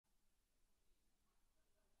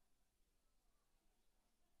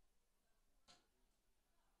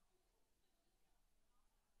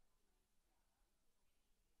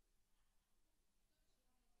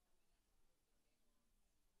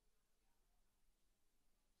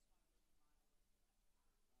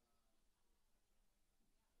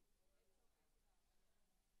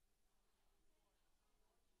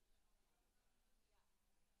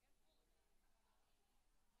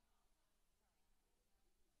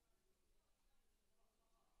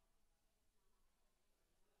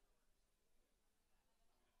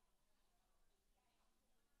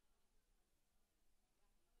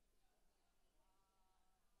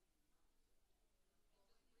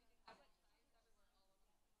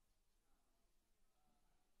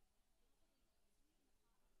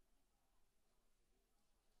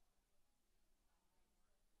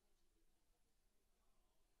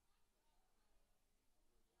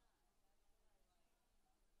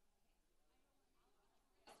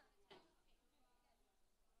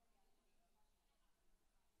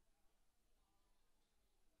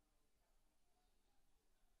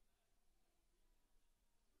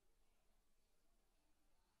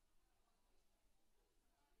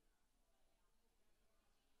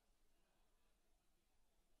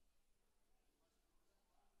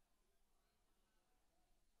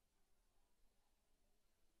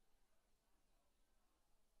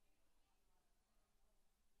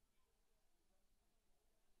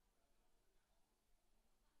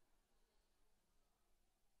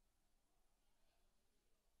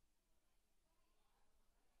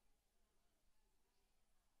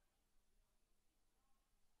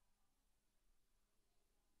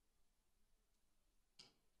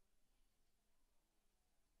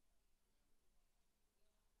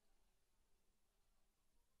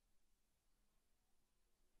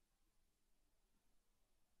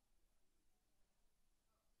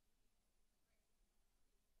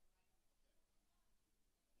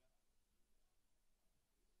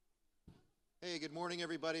Hey, good morning,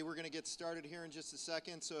 everybody. We're going to get started here in just a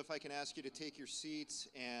second, so if I can ask you to take your seats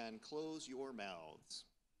and close your mouths.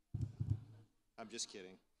 I'm just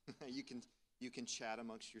kidding. You can chat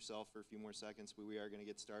amongst yourself for a few more seconds, but we are going to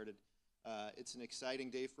get started. It's an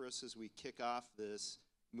exciting day for us as we kick off this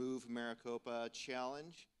Move Maricopa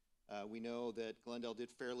Challenge. We know that Glendale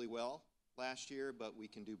did fairly well last year, but we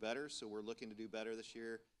can do better, so we're looking to do better this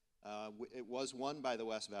year. It was won by the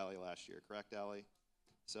West Valley last year, correct, Allie?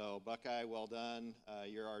 So, Buckeye, well done.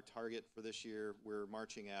 You're our target for this year. We're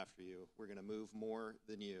marching after you. We're going to move more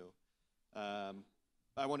than you.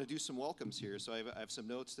 I want to do some welcomes here. So I have some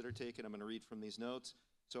notes that are taken. I'm going to read from these notes.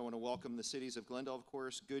 So I want to welcome the cities of Glendale, of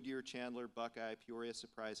course, Goodyear, Chandler, Buckeye, Peoria,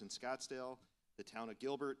 Surprise, and Scottsdale, the town of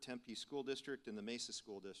Gilbert, Tempe School District, and the Mesa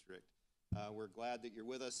School District. We're glad that you're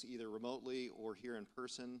with us either remotely or here in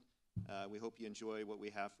person. We hope you enjoy what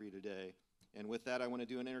we have for you today. And with that, I want to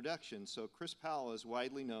do an introduction. So Chris Powell is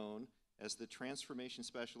widely known as the transformation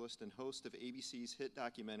specialist and host of ABC's hit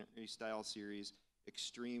documentary-style series,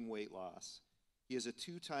 Extreme Weight Loss. He is a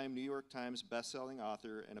two-time New York Times best-selling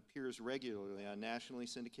author and appears regularly on nationally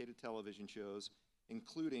syndicated television shows,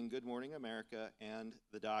 including Good Morning America and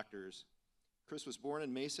The Doctors. Chris was born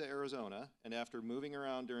in Mesa, Arizona, and after moving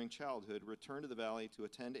around during childhood, returned to the Valley to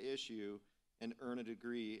attend ASU and earn a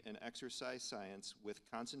degree in exercise science with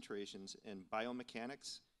concentrations in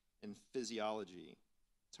biomechanics and physiology.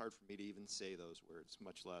 It's hard for me to even say those words,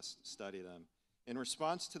 much less study them. In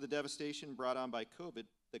response to the devastation brought on by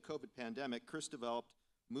the COVID pandemic, Chris developed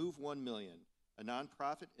Move 1 Million, a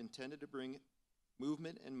nonprofit intended to bring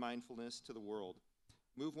movement and mindfulness to the world.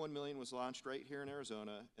 Move 1 Million was launched right here in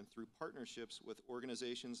Arizona, and through partnerships with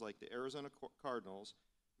organizations like the Arizona Cardinals,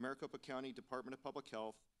 Maricopa County Department of Public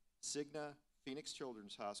Health, Cigna, Phoenix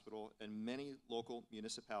Children's Hospital, and many local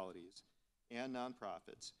municipalities and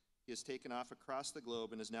nonprofits. He has taken off across the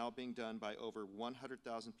globe and is now being done by over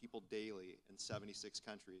 100,000 people daily in 76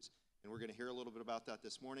 countries. And we're going to hear a little bit about that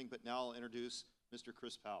this morning, but now I'll introduce Mr.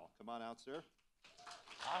 Chris Powell. Come on out, sir.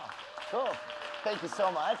 Wow, cool. Thank you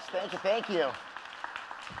so much. Thank you.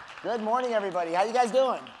 Good morning, everybody. How you guys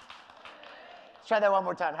doing? Let's try that one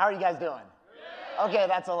more time. How are you guys doing? Okay,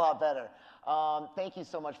 that's a lot better. Thank you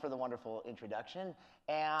so much for the wonderful introduction.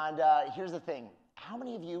 And here's the thing. How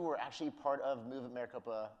many of you were actually part of Move It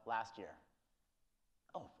Maricopa last year?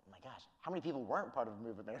 Oh my gosh. How many people weren't part of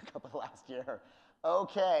Move It Maricopa last year?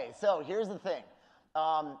 Okay, so here's the thing.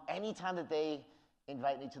 Anytime that they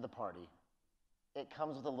invite me to the party, it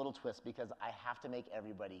comes with a little twist because I have to make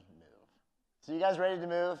everybody move. So you guys ready to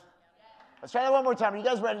move? Let's try that one more time. Are you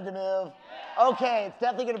guys ready to move? Okay, it's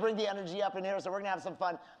definitely going to bring the energy up in here, so we're going to have some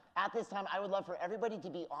fun. At this time, I would love for everybody to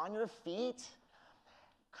be on your feet.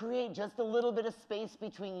 Create just a little bit of space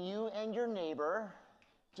between you and your neighbor.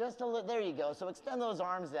 Just a little, there you go. So extend those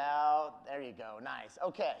arms out. There you go, nice.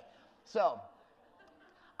 Okay, so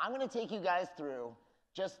I'm gonna take you guys through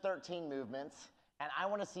just 13 movements, and I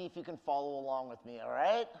wanna see if you can follow along with me, all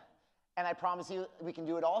right? And I promise you, we can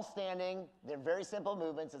do it all standing. They're very simple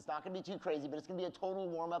movements. It's not gonna be too crazy, but it's gonna be a total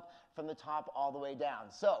warm-up from the top all the way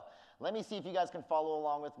down. So let me see if you guys can follow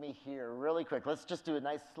along with me here really quick. Let's just do a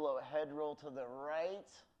nice slow head roll to the right.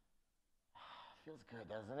 Feels good,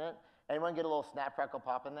 doesn't it? Anyone get a little snap, crackle,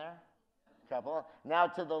 pop in there? Couple. Now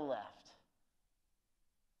to the left.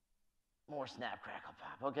 More snap, crackle,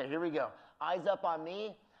 pop. Okay, here we go. Eyes up on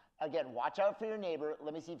me. Again, watch out for your neighbor.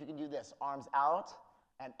 Let me see if you can do this. Arms out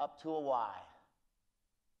and up to a Y.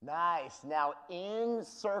 Nice. Now in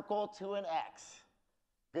circle to an X.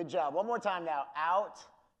 Good job. One more time now. Out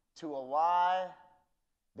to a Y.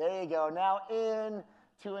 There you go. Now in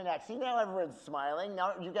to an X. See, now everyone's smiling.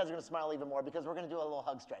 Now you guys are going to smile even more because we're going to do a little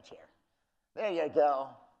hug stretch here. There you go.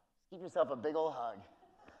 Give yourself a big old hug.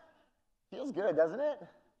 Feels good, doesn't it?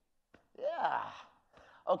 Yeah.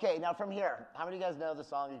 Okay, now from here, how many of you guys know the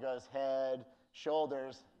song that goes head,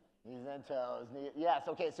 shoulders, knees and toes? Yes,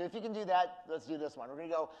 okay, so if you can do that, let's do this one. We're going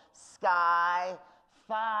to go sky,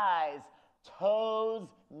 thighs, toes,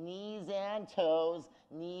 knees and toes,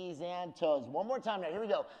 knees and toes. One more time now, here we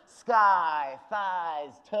go. Sky,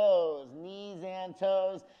 thighs, toes, knees and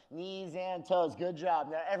toes, knees and toes. Good job.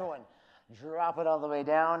 Now everyone, drop it all the way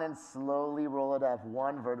down and slowly roll it up,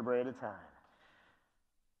 one vertebrae at a time.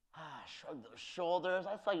 Shrug those shoulders.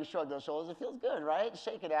 I saw you shrug those shoulders. It feels good, right?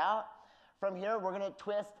 Shake it out. From here, we're going to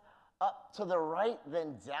twist up to the right,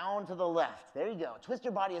 then down to the left. There you go. Twist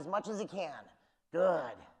your body as much as you can.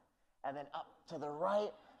 Good. And then up to the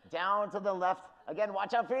right, down to the left. Again,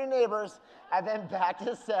 watch out for your neighbors. And then back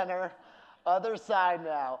to center. Other side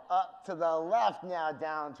now. Up to the left now,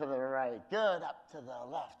 down to the right. Good. Up to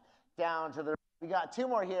the left, down to the right. We got two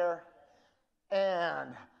more here. And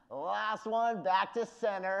Last one, back to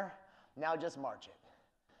center. Now just march it.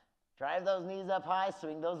 Drive those knees up high,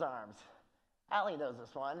 swing those arms. Allie knows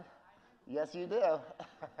this one. Yes, you do.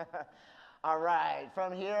 All right,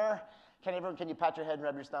 from here, can you pat your head and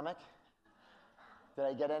rub your stomach? Did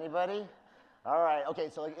I get anybody? All right, okay,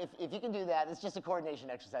 so if you can do that, it's just a coordination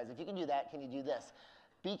exercise. If you can do that, can you do this?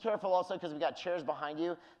 Be careful also because we got chairs behind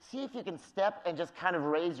you. See if you can step and just kind of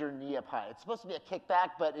raise your knee up high. It's supposed to be a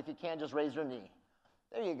kickback, but if you can, just raise your knee.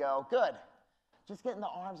 There you go, good. Just getting the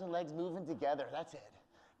arms and legs moving together, that's it.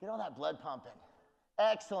 Get all that blood pumping.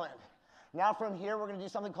 Excellent. Now from here, we're gonna do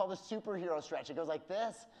something called a superhero stretch. It goes like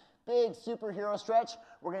this, big superhero stretch.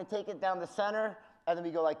 We're gonna take it down the center, and then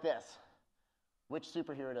we go like this. Which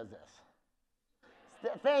superhero does this?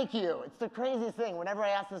 Thank you. It's the craziest thing. Whenever I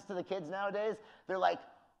ask this to the kids nowadays, they're like,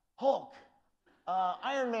 Hulk,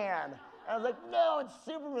 Iron Man. And I was like, no, it's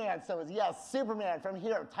Superman. So it's, yes, Superman. From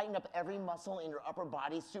here, tighten up every muscle in your upper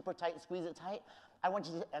body, super tight, squeeze it tight. I want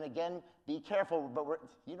you to, and again, be careful, but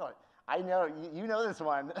you know it. I know, you know this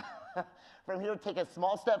one. From here, take a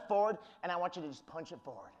small step forward, and I want you to just punch it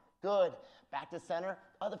forward. Good. Back to center.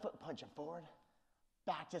 Other foot, punch it forward.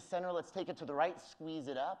 Back to center. Let's take it to the right. Squeeze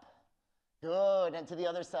it up. Good. And to the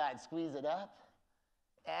other side. Squeeze it up.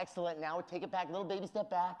 Excellent. Now take it back. Little baby step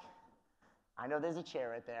back. I know there's a chair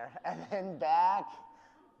right there. And then back.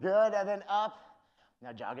 Good. And then up.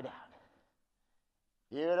 Now jog it down.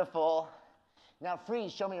 Beautiful. Now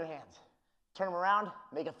freeze. Show me your hands. Turn them around.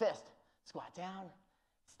 Make a fist. Squat down.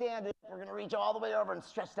 Stand up. We're going to reach all the way over and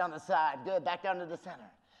stretch down the side. Good. Back down to the center.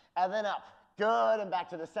 And then up. Good. And back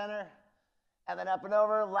to the center. And then up and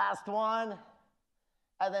over. Last one.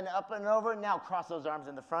 And then up and over. Now cross those arms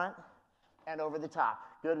in the front and over the top.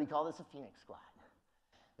 Good. We call this a Phoenix squat.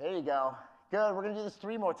 There you go. Good. We're going to do this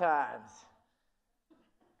 3 more times.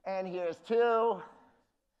 And here's 2.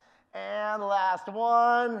 And last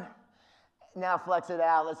one. Now flex it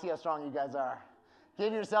out. Let's see how strong you guys are.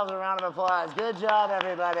 Give yourselves a round of applause. Good job,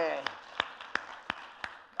 everybody.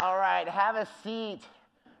 All right. Have a seat.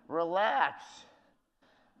 Relax.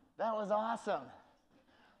 That was awesome.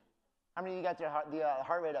 How many of you got your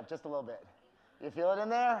heart rate up just a little bit? You feel it in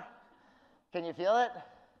there? Can you feel it?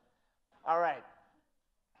 All right.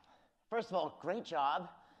 First of all, great job.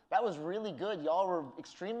 That was really good. Y'all were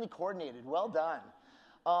extremely coordinated. Well done.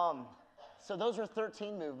 So those were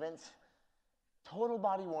 13 movements. Total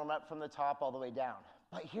body warm-up from the top all the way down.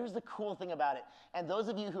 But here's the cool thing about it. And those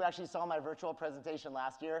of you who actually saw my virtual presentation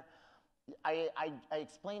last year, I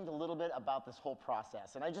explained a little bit about this whole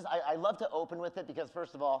process. And I love to open with it because,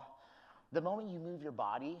 first of all, the moment you move your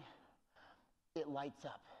body, it lights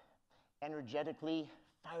up. Energetically,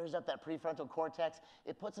 fires up that prefrontal cortex.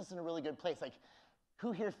 It puts us in a really good place. Like,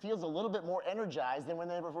 who here feels a little bit more energized than when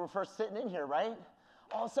they were first sitting in here, right?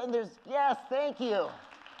 All of a sudden there's, yes, thank you.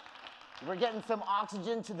 We're getting some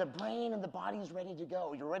oxygen to the brain and the body's ready to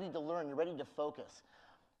go. You're ready to learn, you're ready to focus.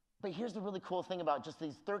 But here's the really cool thing about just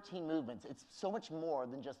these 13 movements. It's so much more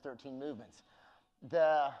than just 13 movements.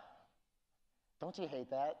 Don't you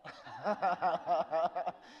hate that?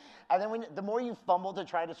 And then the more you fumble to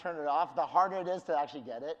try to turn it off, the harder it is to actually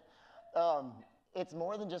get it. It's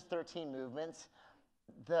more than just 13 movements.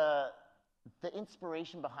 The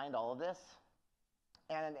inspiration behind all of this,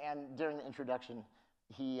 and during the introduction,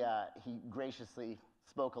 he graciously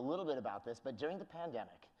spoke a little bit about this, but during the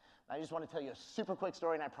pandemic, I just want to tell you a super quick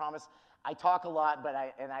story, and I promise, I talk a lot, but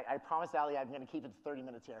I promised Allie I'm going to keep it to 30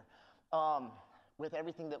 minutes here. With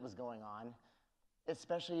everything that was going on,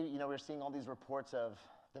 especially, we're seeing all these reports of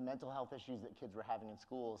the mental health issues that kids were having in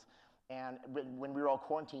schools, and when we were all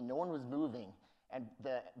quarantined, no one was moving, and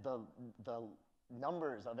the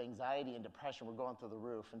numbers of anxiety and depression were going through the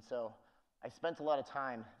roof, and so I spent a lot of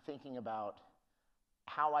time thinking about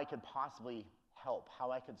how I could possibly help,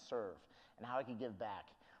 how I could serve, and how I could give back.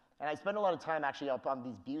 And I spent a lot of time actually up on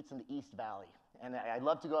these buttes in the East Valley. And I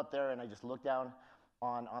love to go up there and I just look down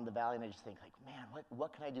on the valley and I just think like, man,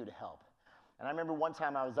 what can I do to help? And I remember one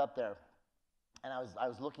time I was up there and I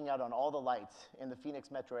was looking out on all the lights in the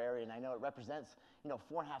Phoenix metro area, and I know it represents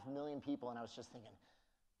 4.5 million people, and I was just thinking,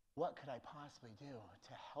 what could I possibly do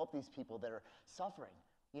to help these people that are suffering?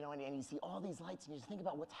 And you see all these lights, and you just think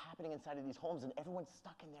about what's happening inside of these homes, and everyone's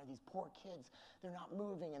stuck in there, these poor kids, they're not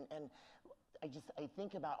moving, and I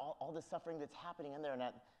think about all the suffering that's happening in there,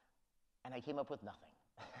 and I came up with nothing.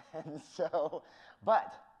 And so,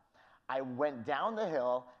 but I went down the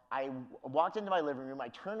hill, I walked into my living room, I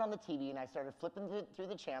turned on the TV, and I started flipping through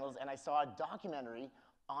the channels, and I saw a documentary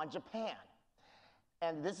on Japan.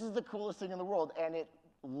 And this is the coolest thing in the world, and it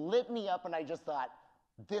lit me up, and I just thought,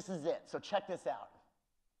 this is it. So check this out.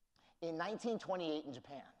 In 1928 in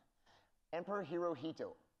Japan, Emperor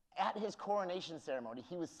Hirohito at his coronation ceremony,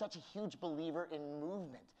 he was such a huge believer in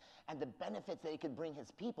movement and the benefits that it could bring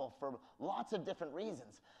his people for lots of different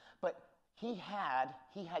reasons. But he had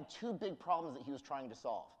two big problems that he was trying to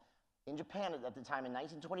solve. In Japan at the time, in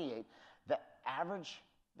 1928, the average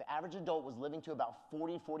adult was living to about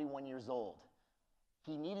 40, 41 years old.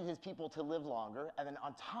 He needed his people to live longer, and then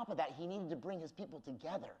on top of that, he needed to bring his people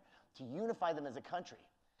together, to unify them as a country.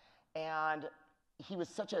 And he was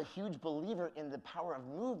such a huge believer in the power of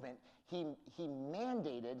movement, he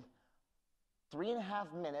mandated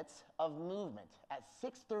 3.5 minutes of movement at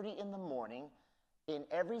 6:30 in the morning in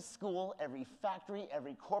every school, every factory,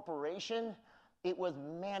 every corporation. It was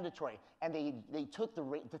mandatory. And they took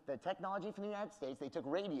the technology from the United States, they took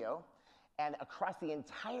radio, and across the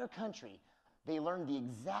entire country, they learned the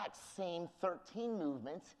exact same 13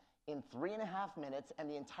 movements in 3.5 minutes, and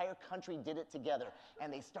the entire country did it together.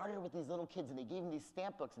 And they started with these little kids, and they gave them these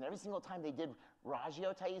stamp books, and every single time they did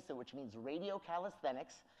Ragio Taiso, which means radio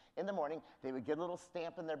calisthenics, in the morning, they would get a little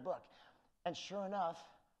stamp in their book. And sure enough,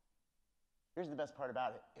 here's the best part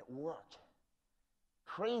about it, it worked.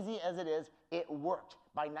 Crazy as it is, it worked.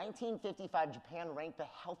 By 1955, Japan ranked the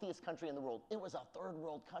healthiest country in the world. It was a third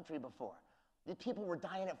world country before. The people were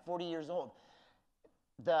dying at 40 years old.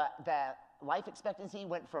 The life expectancy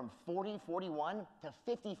went from 41 to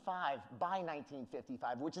 55 by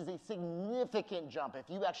 1955, which is a significant jump if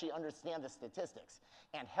you actually understand the statistics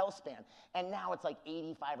and health span. And now it's like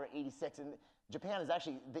 85 or 86. And Japan has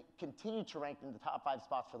actually continued to rank in the top 5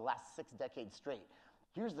 spots for the last 6 decades straight.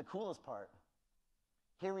 Here's the coolest part.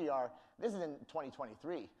 Here we are. This is in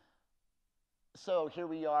 2023. So here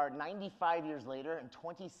we are 95 years later, and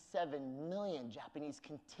 27 million Japanese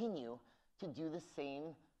continue to do the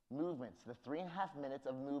same movements, the 3.5 minutes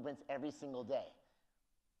of movements every single day.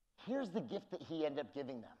 Here's the gift that he ended up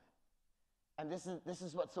giving them. And this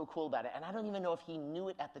is what's so cool about it. And I don't even know if he knew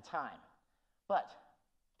it at the time. But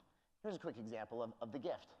here's a quick example of the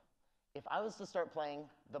gift. If I was to start playing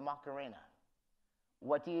the Macarena,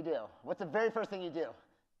 what do you do? What's the very first thing you do?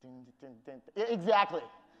 Dun, dun, dun, dun. Exactly.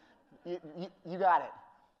 You got it.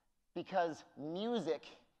 Because music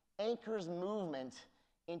anchors movement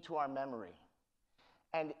into our memory.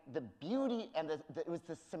 And the beauty and it was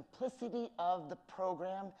the simplicity of the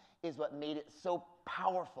program is what made it so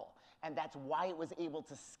powerful. And that's why it was able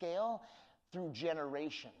to scale through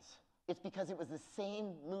generations. It's because it was the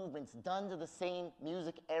same movements done to the same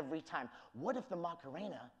music every time. What if the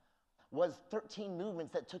Macarena was 13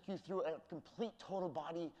 movements that took you through a complete total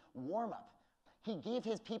body warm-up? He gave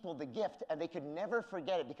his people the gift, and they could never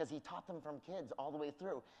forget it because he taught them from kids all the way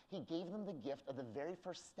through. He gave them the gift of the very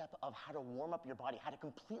first step of how to warm up your body, how to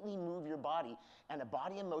completely move your body, and a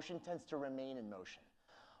body in motion tends to remain in motion.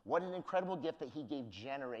 What an incredible gift that he gave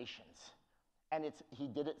generations. And he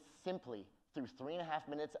did it simply through 3.5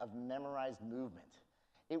 minutes of memorized movement.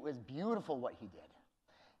 It was beautiful what he did.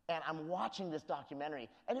 And I'm watching this documentary,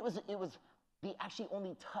 and they actually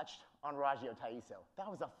only touched on Ragio Taiso. That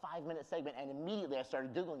was a 5-minute segment, and immediately I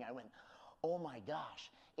started Googling it. I went, oh my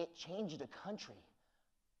gosh, it changed a country.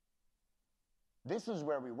 This is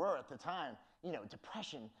where we were at the time. You know,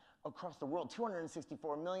 depression across the world,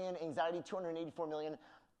 264 million, anxiety, 284 million.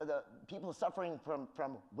 The people suffering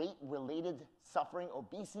from weight-related suffering,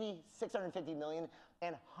 obesity, 650 million,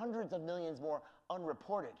 and hundreds of millions more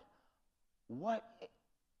unreported. What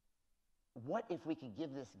if we could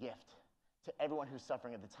give this gift to everyone who's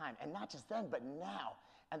suffering at the time? And not just then, but now.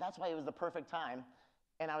 And that's why it was the perfect time.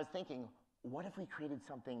 And I was thinking, what if we created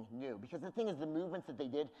something new? Because the thing is, the movements that they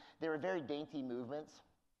did, they were very dainty movements.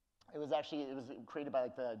 It was created by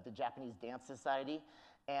like the Japanese Dance Society.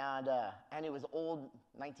 And it was old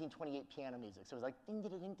 1928 piano music. So it was like ding,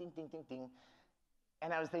 ding, ding, ding, ding, ding, ding.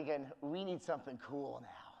 And I was thinking, we need something cool now.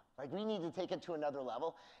 Like, we need to take it to another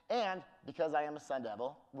level. And because I am a Sun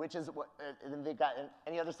Devil, which is what, they got,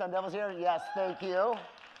 any other Sun Devils here? Yes, thank you.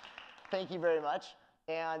 Thank you very much.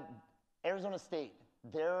 And Arizona State,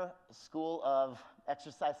 their School of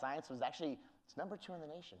Exercise Science was actually, it's number 2 in the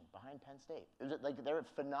nation, behind Penn State. It was like, they're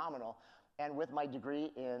phenomenal. And with my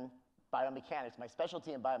degree in biomechanics, my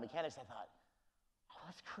specialty in biomechanics, I thought, oh,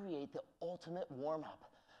 let's create the ultimate warm-up.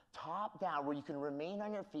 Top down, where you can remain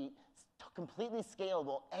on your feet, completely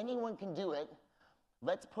scalable. Anyone can do it.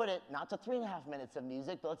 Let's put it not to 3.5 minutes of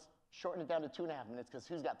music, but let's shorten it down to 2.5 minutes, because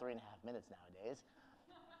who's got 3.5 minutes nowadays?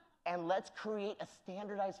 And let's create a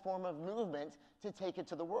standardized form of movement to take it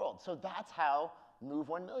to the world. So that's how Move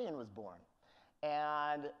 1 Million was born.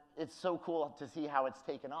 And it's so cool to see how it's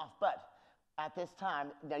taken off. But at this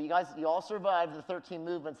time, now you all survived the 13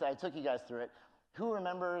 movements that I took you guys through it. Who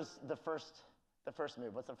remembers the first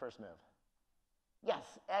move? What's the first move? Yes,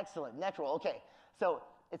 excellent, neck roll. Okay, so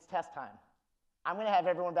it's test time. I'm going to have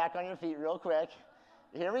everyone back on your feet real quick.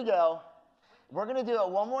 Here we go. We're going to do it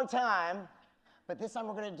one more time, but this time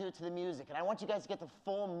we're going to do it to the music. And I want you guys to get the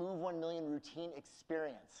full Move 1 Million routine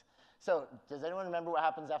experience. So does anyone remember what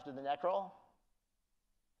happens after the neck roll?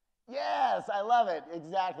 Yes, I love it.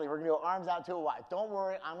 Exactly. We're going to go arms out to a Y. Don't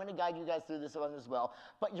worry. I'm going to guide you guys through this one as well.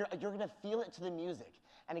 But you're going to feel it to the music.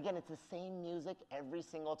 And again, it's the same music every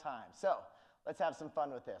single time. So let's have some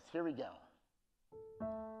fun with this. Here we go.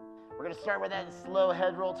 We're going to start with that slow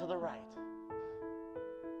head roll to the right,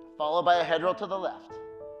 followed by a head roll to the left.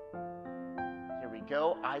 Here we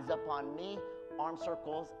go. Eyes up on me. Arm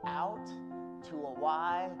circles out to a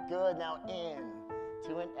Y. Good. Now in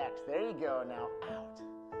to an X. There you go. Now out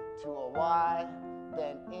to a Y,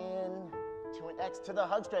 then in to an X, to the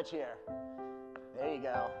hug stretch here. There you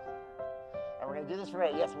go. And we're going to do this for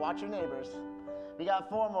 8. Yes, watch your neighbors. We got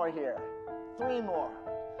 4 more here. 3 more.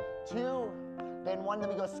 2, then 1, then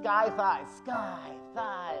we go sky thighs. Sky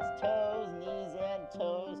thighs, toes, knees and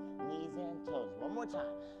toes, knees and toes. One more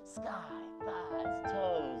time. Sky thighs,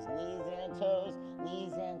 toes, knees and toes,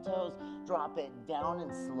 knees and toes. Drop it down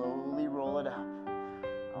and slowly roll it up.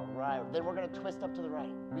 All right, then we're going to twist up to the right.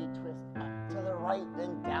 Retwist up to the right,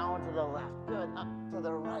 then down to the left. Good, up to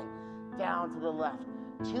the right, down to the left.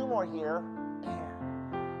 2 more here.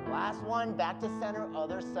 And last one, back to center,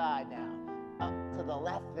 other side now. Up to the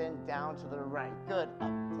left, then down to the right. Good,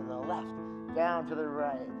 up to the left, down to the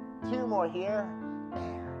right. 2 more here.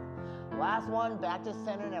 And last one, back to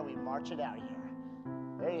center. Now we march it out here.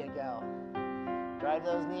 There you go. Drive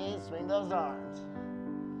those knees, swing those arms.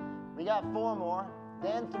 We got 4 more.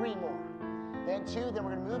 Then 3 more, then 2, then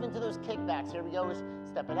we're going to move into those kickbacks. Here we go,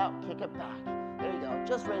 step it out, kick it back. There you go,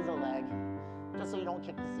 just raise a leg, just so you don't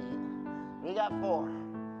kick the seat. We got 4,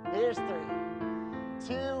 here's 3,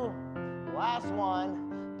 2, last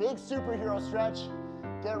one, big superhero stretch.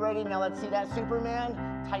 Get ready, now let's see that Superman.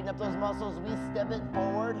 Tighten up those muscles, we step it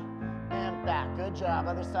forward and back. Good job,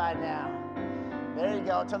 other side now. There you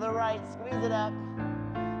go, to the right, squeeze it up.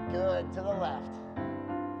 Good, to the left.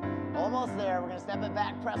 Almost there. We're going to step it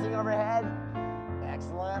back, pressing overhead.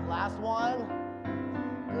 Excellent. Last one.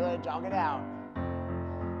 Good. Jog it out.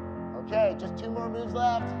 Okay, just 2 more moves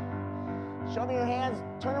left. Show me your hands.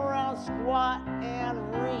 Turn them around. Squat and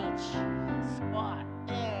reach. Squat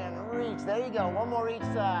and reach. There you go. 1 more each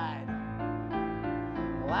side.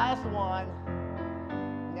 Last one.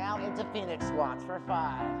 Now into Phoenix squats for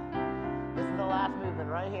 5. This is the last movement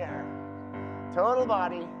right here. Total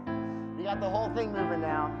body. We got the whole thing moving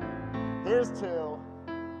now. Here's 2.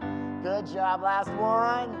 Good job, last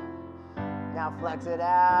one. Now flex it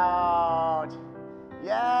out.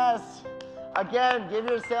 Yes. Again, give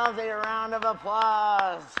yourselves a round of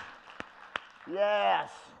applause.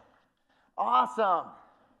 Yes. Awesome.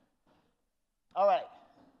 All right.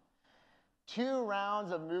 2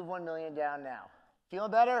 rounds of Move 1 Million down now.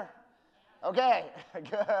 Feeling better? Okay,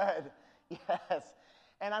 good. Yes.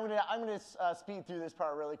 And I'm gonna speed through this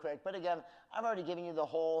part really quick. But again, I've already given you the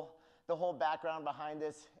whole background behind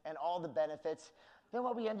this and all the benefits. Then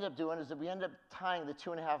what we ended up doing is that we ended up tying the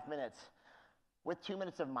 2.5 minutes with 2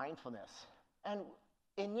 minutes of mindfulness. And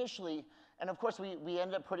initially, and of course we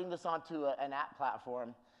ended up putting this onto an app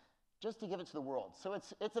platform just to give it to the world. So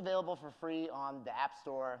it's available for free on the App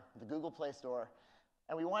Store, the Google Play Store,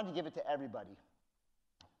 and we wanted to give it to everybody.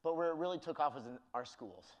 But where it really took off was in our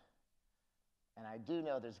schools. And I do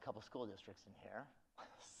know there's a couple school districts in here.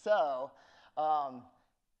 So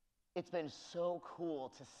it's been so cool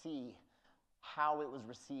to see how it was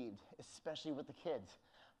received, especially with the kids.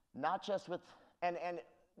 Not just with, and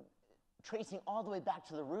tracing all the way back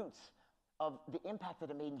to the roots of the impact that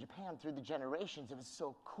it made in Japan through the generations. It was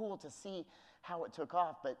so cool to see how it took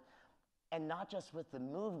off, and not just with the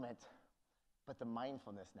movement, but the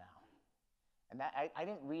mindfulness now. And that I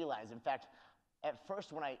didn't realize, in fact, at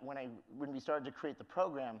first when we started to create the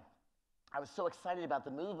program, I was so excited about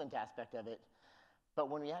the movement aspect of it, but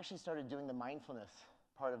when we actually started doing the mindfulness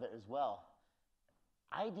part of it as well,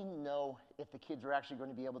 I didn't know if the kids were actually going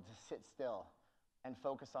to be able to sit still and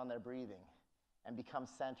focus on their breathing and become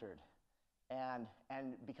centered and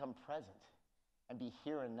become present and be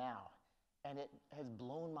here and now. And it has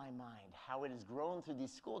blown my mind how it has grown through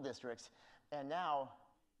these school districts. And now,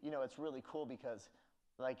 it's really cool because,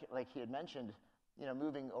 like he had mentioned,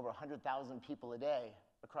 moving over 100,000 people a day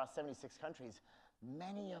across 76 countries,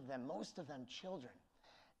 many of them, most of them, children.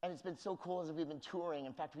 And it's been so cool as we've been touring.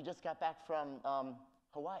 In fact, we just got back from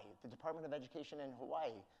Hawaii. The Department of Education in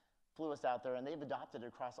Hawaii flew us out there, and they've adopted it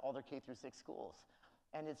across all their K-6 schools.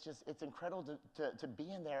 And it's incredible to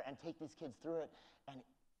be in there and take these kids through it. And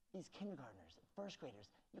these kindergartners, first graders,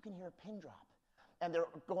 you can hear a pin drop. and they're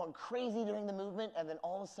going crazy during the movement, and then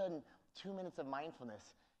all of a sudden, 2 minutes of mindfulness,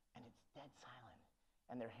 and it's dead silent,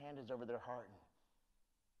 and their hand is over their heart.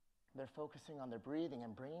 They're focusing on their breathing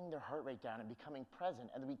and bringing their heart rate down and becoming present.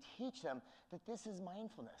 And we teach them that this is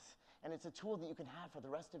mindfulness. And it's a tool that you can have for the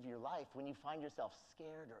rest of your life when you find yourself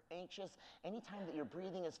scared or anxious. Anytime that your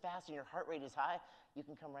breathing is fast and your heart rate is high, you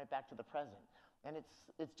can come right back to the present. And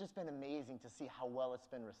it's just been amazing to see how well it's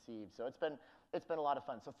been received. So it's been a lot of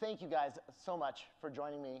fun. So thank you guys so much for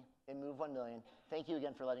joining me in Move 1 Million. Thank you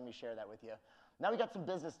again for letting me share that with you. Now we got some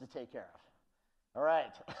business to take care of. All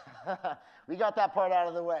right. We got that part out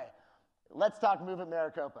of the way. Let's talk Move It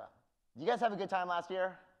Maricopa. Did you guys have a good time last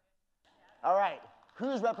year? All right.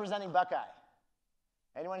 Who's representing Buckeye?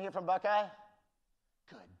 Anyone here from Buckeye?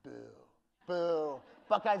 Good. Boo. Boo.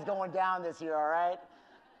 Buckeye's going down this year, all right?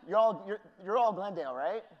 You're all Glendale,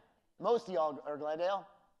 right? Most of y'all are Glendale.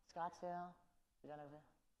 Scottsdale? You got over there?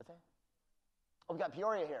 What's that? Oh, we got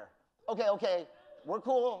Peoria here. Okay. We're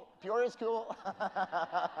cool. Peoria's cool.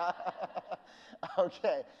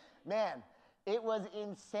 Okay. Man, it was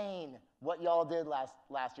insane what y'all did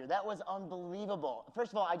last year. That was unbelievable.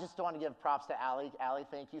 First of all, I just want to give props to Allie. Allie,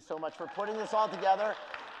 thank you so much for putting this all together.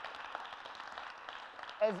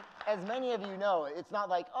 As many of you know, it's not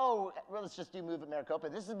like, oh, well, let's just do Move It Maricopa.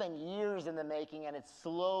 This has been years in the making, and it's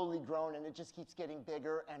slowly grown, and it just keeps getting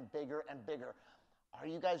bigger and bigger and bigger. Are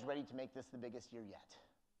you guys ready to make this the biggest year yet?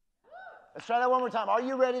 Let's try that one more time. Are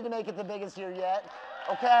you ready to make it the biggest year yet?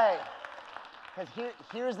 Okay. Because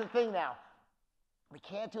here's the thing now. We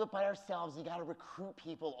can't do it by ourselves. You got to recruit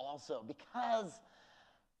people also, because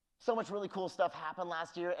so much really cool stuff happened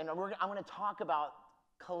last year, and I'm going to talk about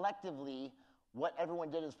collectively what everyone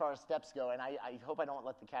did as far as steps go, and I hope I don't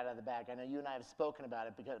let the cat out of the bag. I know you and I have spoken about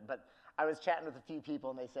it, but I was chatting with a few people,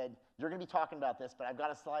 and they said, you're going to be talking about this, but I've got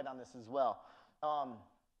a slide on this as well.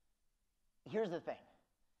 Here's the thing,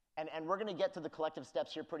 and we're going to get to the collective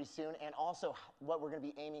steps here pretty soon, and also what we're going to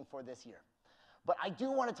be aiming for this year. But I do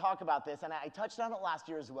want to talk about this, and I touched on it last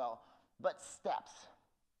year as well, but steps.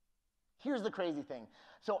 Here's the crazy thing.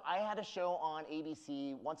 So I had a show on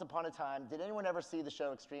ABC once upon a time. Did anyone ever see the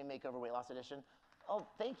show Extreme Makeover Weight Loss Edition? Oh,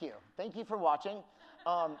 thank you. Thank you for watching.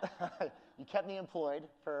 You kept me employed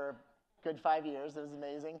for a good 5 years. It was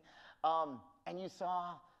amazing. And you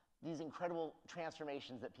saw these incredible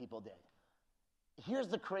transformations that people did. Here's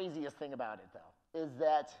the craziest thing about it, though, is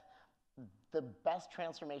that the best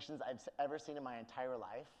transformations I've ever seen in my entire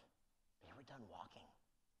life, they were done walking.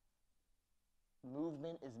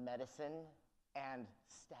 Movement is medicine, and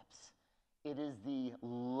steps. It is the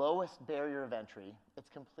lowest barrier of entry. It's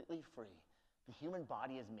completely free. The human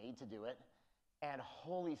body is made to do it. And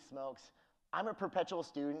holy smokes, I'm a perpetual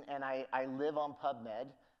student, and I live on PubMed,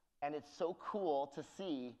 and it's so cool to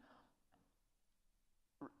see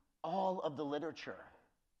all of the literature,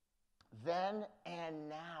 then and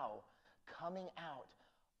now, coming out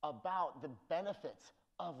about the benefits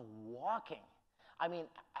of walking. I mean,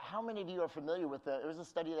 how many of you are familiar with there was a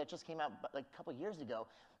study that just came out like a couple years ago,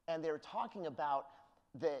 and they were talking about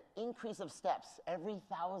the increase of steps, every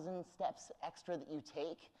 1,000 steps extra that you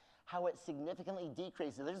take, how it significantly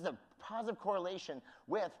decreases. There's a positive correlation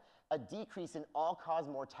with a decrease in all-cause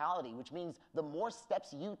mortality, which means the more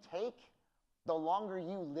steps you take, the longer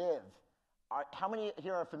you live. How many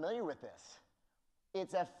here are familiar with this?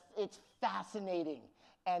 It's fascinating,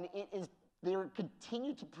 and they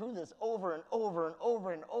continue to prove this over and over and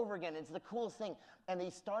over and over again. It's the coolest thing. And they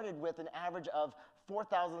started with an average of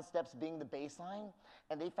 4,000 steps being the baseline,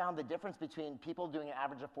 and they found the difference between people doing an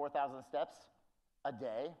average of 4,000 steps a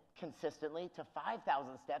day consistently to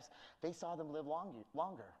 5,000 steps. They saw them live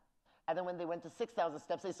longer. And then when they went to 6,000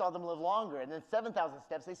 steps, they saw them live longer. And then 7,000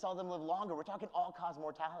 steps, they saw them live longer. We're talking all-cause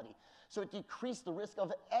mortality. So it decreased the risk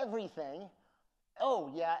of everything.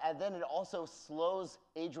 Oh, yeah, and then it also slows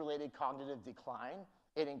age-related cognitive decline.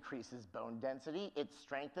 It increases bone density. It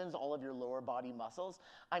strengthens all of your lower body muscles.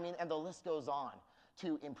 I mean, and the list goes on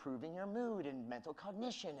to improving your mood and mental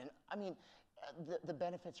cognition. And I mean, the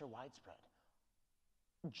benefits are widespread.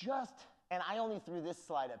 And I only threw this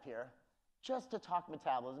slide up here just to talk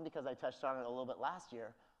metabolism because I touched on it a little bit last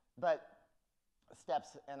year. But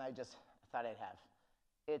steps, and I just thought I'd have.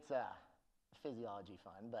 It's a physiology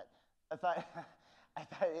fun, but I thought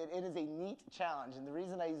it is a neat challenge. And the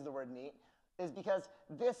reason I use the word neat is because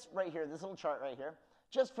this right here, this little chart right here,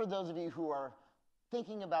 just for those of you who are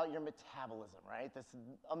thinking about your metabolism, right? This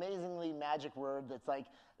amazingly magic word that's like,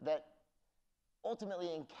 that ultimately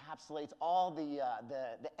encapsulates all the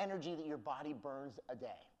energy that your body burns a day.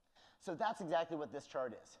 So that's exactly what this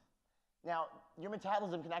chart is. Now, your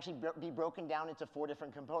metabolism can actually be broken down into 4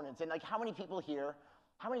 different components. And like, how many people here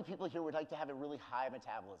How many people here would like to have a really high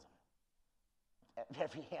metabolism?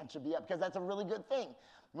 Every hand should be up, because that's a really good thing.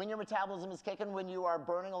 When your metabolism is kicking, when you are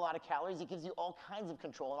burning a lot of calories, it gives you all kinds of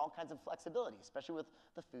control and all kinds of flexibility, especially with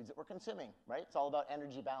the foods that we're consuming, right? It's all about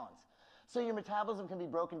energy balance. So your metabolism can be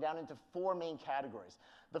broken down into 4 main categories.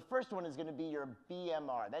 The first one is going to be your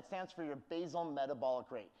BMR. That stands for your basal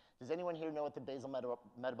metabolic rate. Does anyone here know what the basal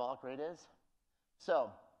metabolic rate is?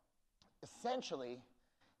 So, essentially,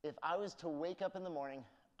 if I was to wake up in the morning,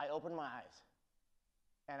 I open my eyes,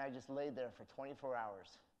 and I just laid there for 24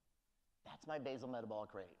 hours, that's my basal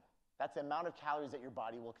metabolic rate. That's the amount of calories that your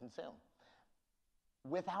body will consume.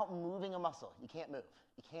 Without moving a muscle, you can't move.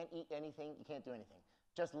 You can't eat anything, you can't do anything.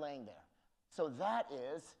 Just laying there. So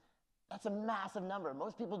that's a massive number.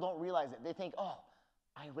 Most people don't realize it. They think, oh,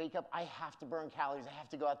 I wake up, I have to burn calories, I have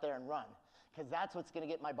to go out there and run, because that's what's going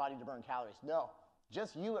to get my body to burn calories. No,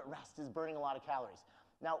 just you at rest is burning a lot of calories.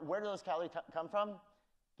 Now, where do those calories come from?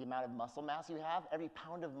 The amount of muscle mass you have. Every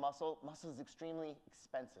pound of muscle is extremely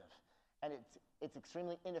expensive, and it's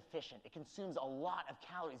extremely inefficient. It consumes a lot of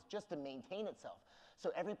calories just to maintain itself.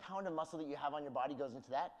 So every pound of muscle that you have on your body goes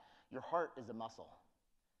into that. Your heart is a muscle.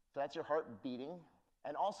 So that's your heart beating.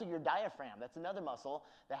 And also your diaphragm, that's another muscle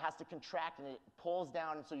that has to contract, and it pulls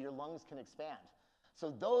down so your lungs can expand.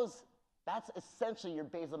 So that's essentially your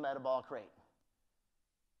basal metabolic rate.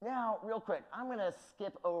 Now, real quick, I'm going to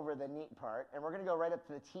skip over the neat part, and we're going to go right up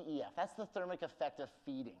to the TEF. That's the thermic effect of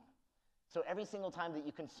feeding. So every single time that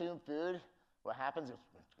you consume food, what happens is,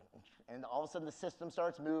 and all of a sudden the system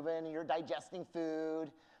starts moving, and you're digesting food.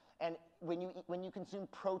 And when you consume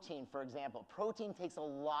protein, for example, protein takes a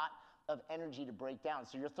lot of energy to break down.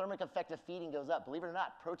 So your thermic effect of feeding goes up. Believe it or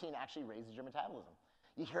not, protein actually raises your metabolism.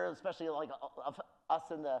 You hear, especially like us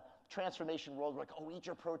in the transformation world, we're like, oh, eat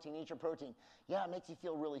your protein, eat your protein. Yeah, it makes you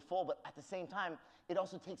feel really full, but at the same time, it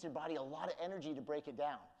also takes your body a lot of energy to break it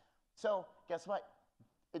down. So guess what?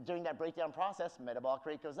 During that breakdown process, metabolic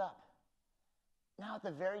rate goes up. Now at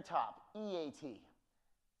the very top, EAT.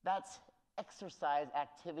 That's exercise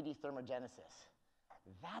activity thermogenesis.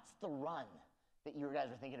 That's the run that you guys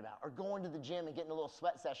are thinking about, or going to the gym and getting a little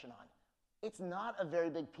sweat session on. It's not a very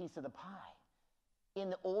big piece of the pie. In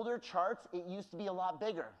the older charts, it used to be a lot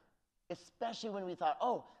bigger, especially when we thought,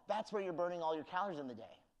 oh, that's where you're burning all your calories in the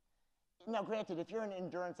day. Now, granted, if you're an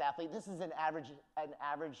endurance athlete, this is an average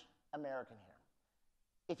American here.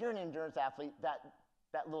 If you're an endurance athlete, that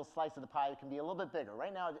little slice of the pie can be a little bit bigger.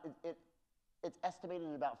 Right now, it's estimated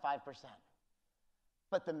at about 5%.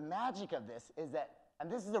 But the magic of this is that, and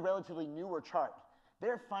this is a relatively newer chart,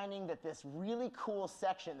 they're finding that this really cool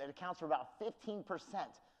section that accounts for about 15%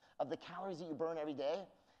 of the calories that you burn every day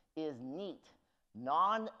is NEAT,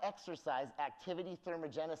 non-exercise activity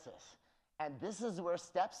thermogenesis. And this is where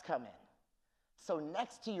steps come in. So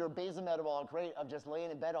next to your basal metabolic rate of just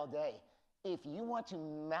laying in bed all day, if you want to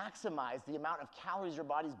maximize the amount of calories your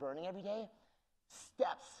body's burning every day,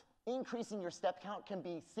 steps, increasing your step count can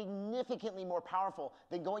be significantly more powerful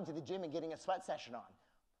than going to the gym and getting a sweat session on.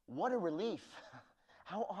 What a relief.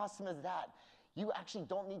 How awesome is that? You actually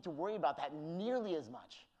don't need to worry about that nearly as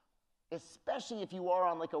much, especially if you are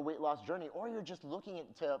on like a weight loss journey, or you're just looking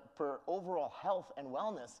for overall health and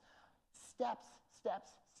wellness. Steps,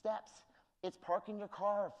 steps, steps. It's parking your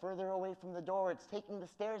car further away from the door. It's taking the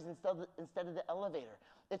stairs instead of the elevator.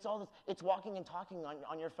 It's all this. It's walking and talking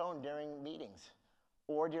on your phone during meetings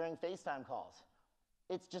or during FaceTime calls.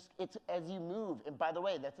 It's as you move. And by the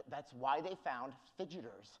way, that's why they found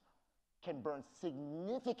fidgeters can burn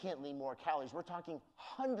significantly more calories. We're talking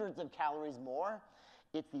hundreds of calories more.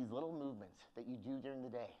 It's these little movements that you do during the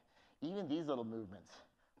day. Even these little movements.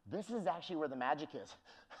 This is actually where the magic is.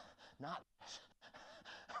 Not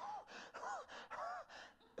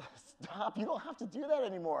stop, you don't have to do that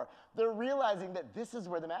anymore. They're realizing that this is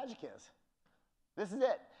where the magic is. This is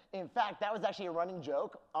it. In fact, that was actually a running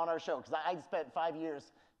joke on our show, because I spent 5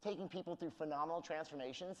 years taking people through phenomenal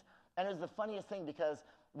transformations, and it was the funniest thing, because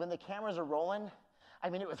when the cameras are rolling, I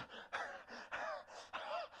mean, it was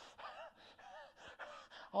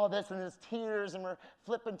all this, and there's tears, and we're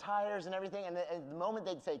flipping tires and everything, and the moment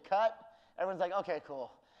they'd say cut, everyone's like, okay,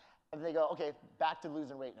 cool. And they go, okay, back to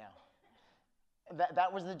losing weight now.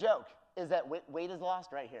 That was the joke, is that weight is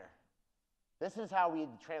lost right here. This is how we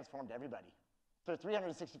transformed everybody. For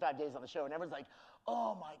 365 days on the show, and everyone's like,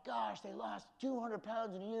 oh my gosh, they lost 200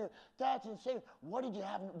 pounds in a year. That's insane. What did you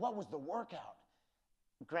have? What was the workout?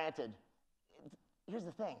 Granted, here's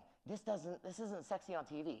the thing. This isn't sexy on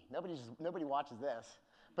TV. Nobody watches this.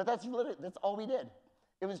 But that's all we did.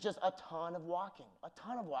 It was just a ton of walking, a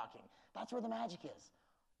ton of walking. That's where the magic is.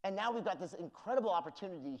 And now we've got this incredible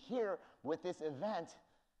opportunity here with this event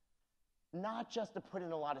not just to put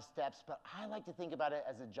in a lot of steps, but I like to think about it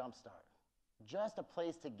as a jump start. Just a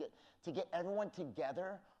place to get everyone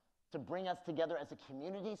together, to bring us together as a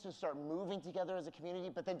community, to start moving together as a community,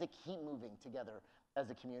 but then to keep moving together as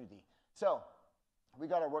a community. So we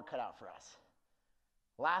got our work cut out for us.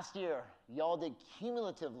 Last year, y'all did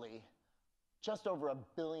cumulatively just over 1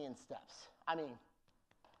 billion steps. I mean,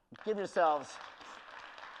 give yourselves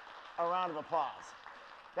a round of applause.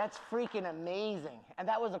 That's freaking amazing. And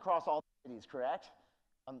that was across all cities, correct?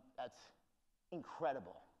 That's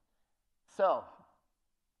incredible. So,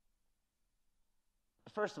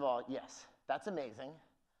 first of all, yes, that's amazing.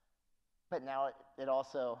 But now it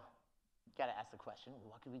also, got to ask the question,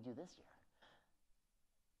 what could we do this year?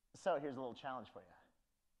 So here's a little challenge for you.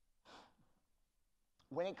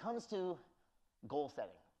 When it comes to goal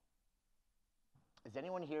setting, is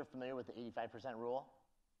anyone here familiar with the 85% rule?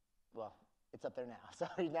 Well, it's up there now.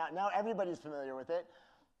 Sorry, now everybody's familiar with it.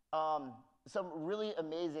 Some really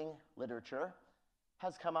amazing literature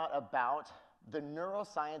has come out about the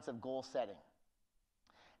neuroscience of goal setting.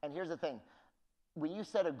 And here's the thing. When you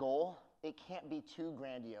set a goal, it can't be too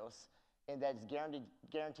grandiose, and that's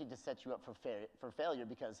guaranteed to set you up for failure,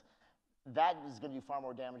 because that is going to do far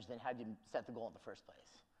more damage than had you set the goal in the first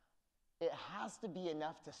place. It has to be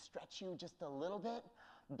enough to stretch you just a little bit,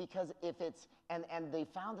 because if it's, and they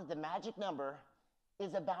found that the magic number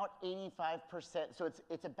is about 85%, so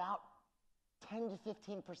it's about 10 to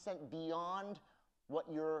 15% beyond what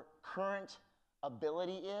your current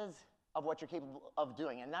ability is of what you're capable of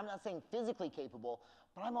doing. And I'm not saying physically capable,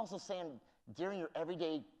 but I'm also saying during your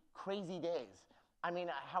everyday crazy days. I mean,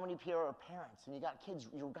 how many people are parents and you got kids,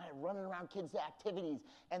 you're running around kids' activities,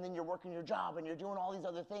 and then you're working your job and you're doing all these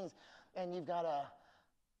other things, and you've got a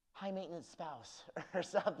high maintenance spouse or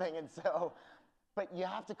something, and so, but you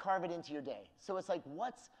have to carve it into your day. So it's like,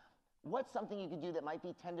 what's something you could do that might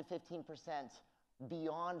be 10 to 15%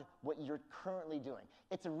 beyond what you're currently doing?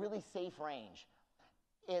 It's a really safe range.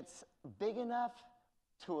 It's big enough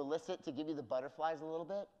to elicit, to give you the butterflies a little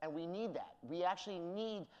bit, and we need that. We actually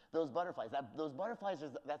need those butterflies. Those butterflies,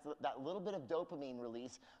 that's that little bit of dopamine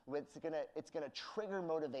release, it's gonna trigger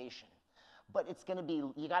motivation. But it's gonna be,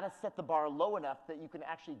 you gotta set the bar low enough that you can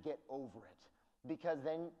actually get over it. Because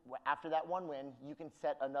then, after that one win, you can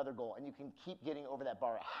set another goal, and you can keep getting over that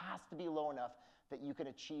bar. It has to be low enough that you can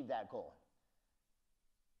achieve that goal.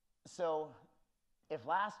 So, if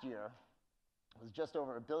last year was just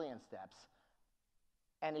over 1 billion steps,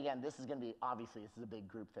 and again, this is going to be, obviously, this is a big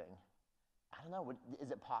group thing. I don't know,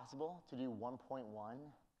 is it possible to do 1.1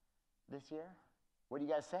 this year? What do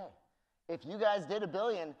you guys say? If you guys did 1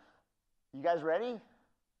 billion, you guys ready?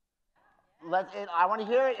 I want to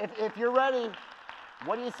hear it. If you're ready,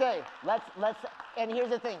 what do you say? And here's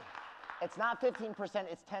the thing. It's not 15%,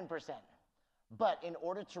 it's 10%. But in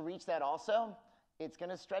order to reach that also, it's going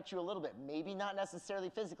to stretch you a little bit. Maybe not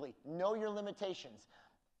necessarily physically. Know your limitations.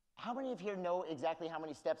 How many of you here know exactly how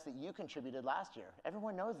many steps that you contributed last year?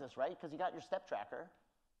 Everyone knows this, right? Because you got your step tracker,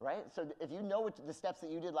 right? So if you know the steps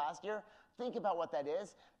that you did last year, think about what that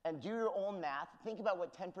is and do your own math. Think about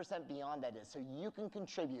what 10% beyond that is, so you can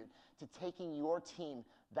contribute to taking your team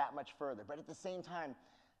that much further. But at the same time,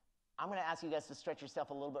 I'm going to ask you guys to stretch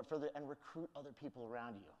yourself a little bit further and recruit other people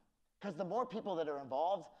around you. Because the more people that are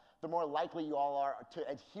involved, the more likely you all are to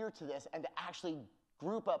adhere to this and to actually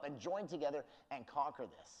group up and join together and conquer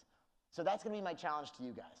this. So that's going to be my challenge to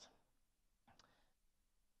you guys.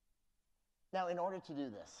 Now, in order to do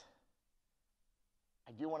this,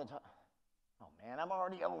 I do want to talk. Oh, man, I'm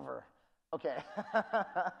already over. Okay.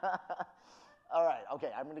 All right, okay,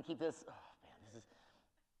 I'm going to keep this. Oh, man,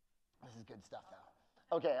 this is good stuff,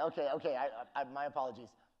 though. Okay, my apologies.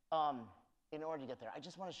 In order to get there, I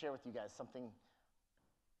just want to share with you guys something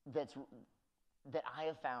that I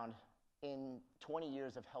have found in 20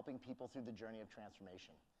 years of helping people through the journey of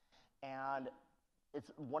transformation. And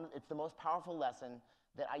it's the most powerful lesson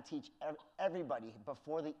that I teach everybody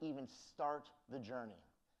before they even start the journey.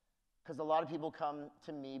 Because a lot of people come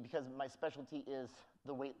to me because my specialty is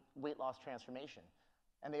the weight loss transformation.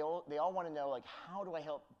 And they all want to know, like, how do I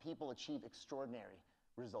help people achieve extraordinary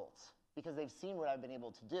results? Because they've seen what I've been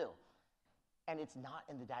able to do. And it's not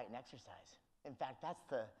in the diet and exercise. In fact, that's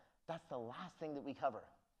the last thing that we cover.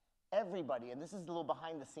 Everybody, and this is a little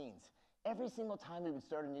behind the scenes, every single time we would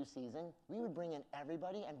start a new season, we would bring in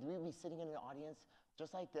everybody, and we would be sitting in an audience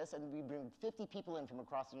just like this, and we'd bring 50 people in from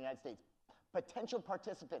across the United States, potential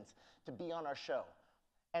participants to be on our show.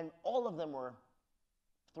 And all of them were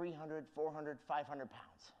 300, 400, 500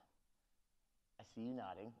 pounds. I see you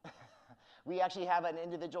nodding. We actually have an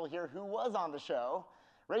individual here who was on the show.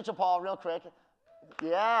 Rachel Paul, real quick.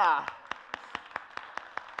 Yeah.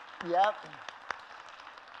 Yep.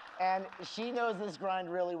 And she knows this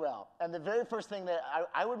grind really well. And the very first thing that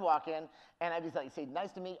I would walk in, and I'd be like, say,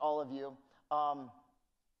 nice to meet all of you.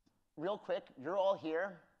 Real quick, you're all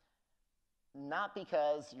here, not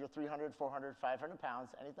because you're 300, 400, 500 pounds,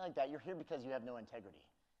 anything like that. You're here because you have no integrity.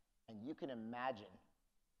 And you can imagine,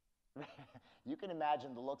 you can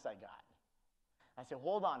imagine the looks I got. I said,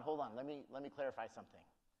 hold on, let me clarify something.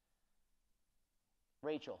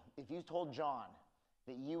 Rachel, if you told John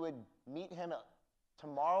that you would meet him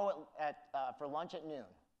tomorrow for lunch at noon,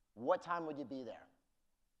 what time would you be there?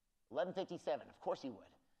 11:57, of course you would.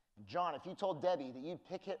 John, if you told Debbie that you'd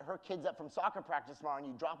pick her kids up from soccer practice tomorrow and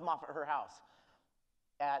you'd drop them off at her house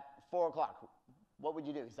at 4 o'clock, what would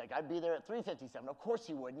you do? He's like, I'd be there at 3:57. Of course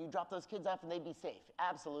you would, and you'd drop those kids off and they'd be safe.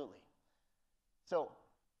 Absolutely. So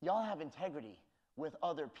y'all have integrity with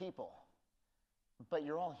other people, but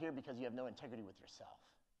you're all here because you have no integrity with yourself.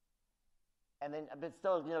 And then, but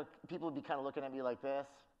still, people would be kind of looking at me like this.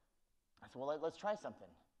 I said, well, let's try something.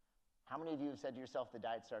 How many of you have said to yourself, the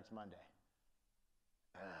diet starts Monday?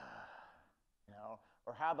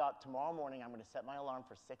 Or how about tomorrow morning, I'm going to set my alarm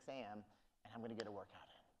for 6 a.m. and I'm going to get a workout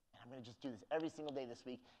in. And I'm going to just do this every single day this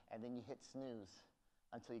week, and then you hit snooze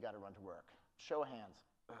until you got to run to work. Show of hands.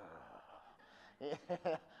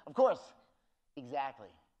 Of course. Exactly.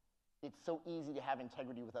 It's so easy to have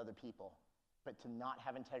integrity with other people, but to not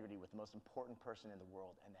have integrity with the most important person in the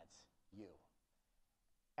world, and that's you.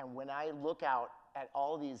 And when I look out at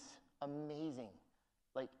all these amazing,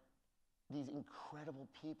 these incredible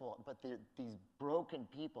people, but they're these broken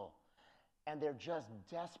people, and they're just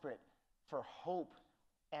desperate for hope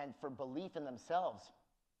and for belief in themselves,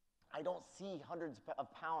 I don't see hundreds of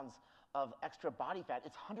pounds of extra body fat.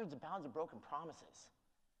 It's hundreds of pounds of broken promises.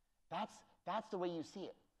 That's the way you see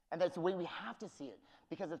it. And that's the way we have to see it.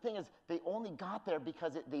 Because the thing is, they only got there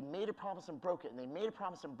because they made a promise and broke it, and they made a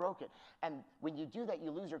promise and broke it. And when you do that, you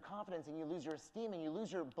lose your confidence, and you lose your esteem, and you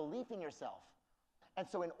lose your belief in yourself. And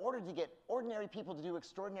so in order to get ordinary people to do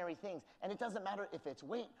extraordinary things, and it doesn't matter if it's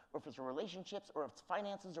weight, or if it's relationships, or if it's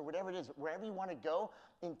finances, or whatever it is, wherever you want to go,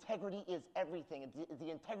 integrity is everything. It's the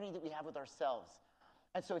integrity that we have with ourselves.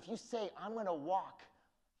 And so if you say, I'm going to walk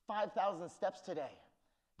 5,000 steps today,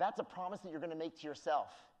 that's a promise that you're going to make to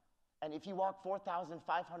yourself. And if you walk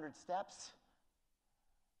 4,500 steps,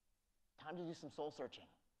 time to do some soul searching.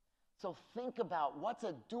 So think about what's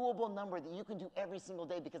a doable number that you can do every single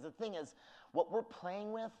day, because the thing is, what we're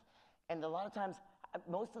playing with, and a lot of times,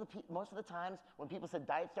 most of the times when people say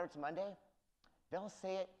diet starts Monday, they'll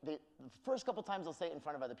say it, the first couple times they'll say it in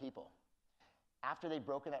front of other people. After they've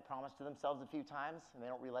broken that promise to themselves a few times, and they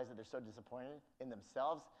don't realize that they're so disappointed in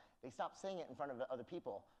themselves, they stop saying it in front of other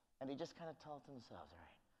people, and they just kind of tell it to themselves, all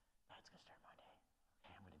right, diet's going to start Monday.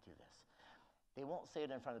 Okay, I'm going to do this. They won't say it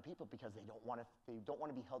in front of people because they don't want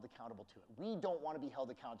to be held accountable to it. We don't want to be held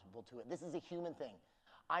accountable to it. This is a human thing.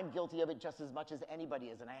 I'm guilty of it just as much as anybody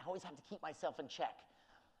is, and I always have to keep myself in check.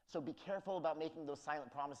 So be careful about making those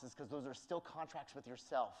silent promises, because those are still contracts with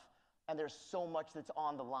yourself, and there's so much that's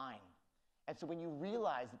on the line. And so when you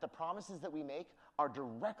realize that the promises that we make are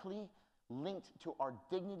directly linked to our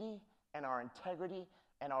dignity and our integrity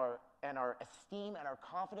and our esteem and our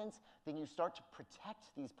confidence, then you start to protect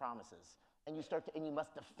these promises. And you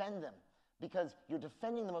must defend them, because you're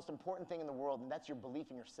defending the most important thing in the world, and that's your belief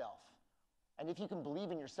in yourself. And if you can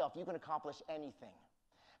believe in yourself, you can accomplish anything.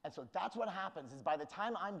 And so that's what happens, is by the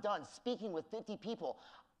time I'm done speaking with 50 people,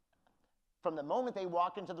 from the moment they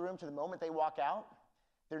walk into the room to the moment they walk out,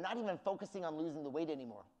 they're not even focusing on losing the weight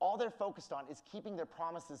anymore. All they're focused on is keeping their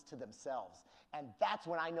promises to themselves. And that's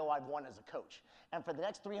when I know I've won as a coach. And for the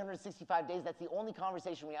next 365 days, that's the only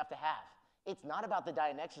conversation we have to have. It's not about the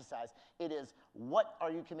diet and exercise. It is, what are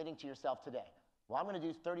you committing to yourself today? Well, I'm going to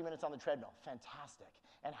do 30 minutes on the treadmill. Fantastic.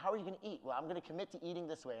 And how are you going to eat? Well, I'm going to commit to eating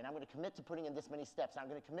this way, and I'm going to commit to putting in this many steps, and I'm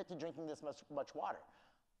going to commit to drinking this much water.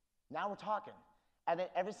 Now we're talking. And then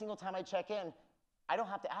every single time I check in, I don't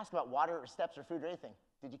have to ask about water or steps or food or anything.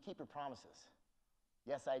 Did you keep your promises?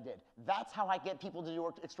 Yes, I did. That's how I get people to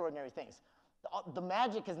do extraordinary things. The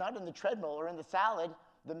magic is not in the treadmill or in the salad.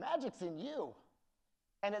 The magic's in you.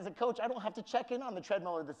 And as a coach, I don't have to check in on the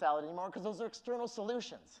treadmill or the salad anymore, because those are external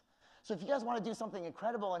solutions. So if you guys want to do something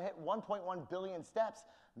incredible and hit 1.1 billion steps,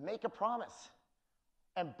 make a promise.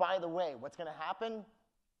 And by the way, what's going to happen?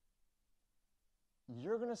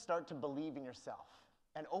 You're going to start to believe in yourself.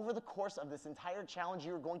 And over the course of this entire challenge,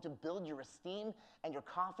 you're going to build your esteem and your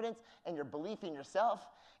confidence and your belief in yourself.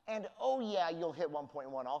 And oh yeah, you'll hit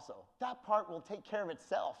 1.1 also. That part will take care of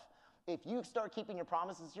itself. If you start keeping your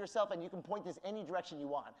promises to yourself, and you can point this any direction you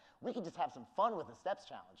want, we can just have some fun with the steps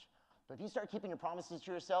challenge. But if you start keeping your promises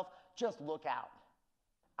to yourself, just look out.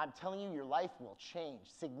 I'm telling you, your life will change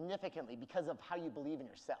significantly because of how you believe in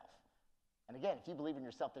yourself. And again, if you believe in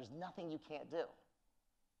yourself, there's nothing you can't do.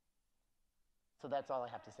 So that's all I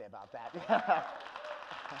have to say about that.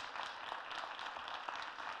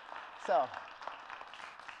 So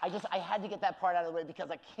I had to get that part out of the way because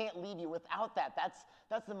I can't leave you without that.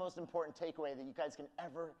 That's the most important takeaway that you guys can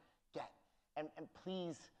ever get. And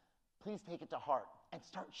please take it to heart and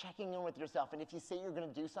start checking in with yourself. And if you say you're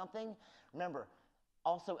going to do something, remember,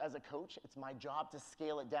 also as a coach, it's my job to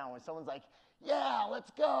scale it down. When someone's like, yeah, let's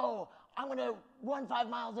go. I'm going to run 5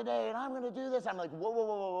 miles a day and I'm going to do this. I'm like, whoa, whoa,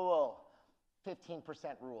 whoa, whoa, whoa, whoa. 15%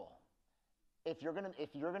 rule. If you're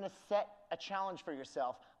gonna set a challenge for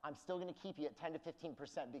yourself, I'm still gonna keep you at 10 to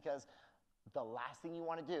 15% because the last thing you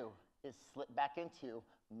want to do is slip back into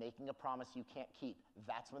making a promise you can't keep.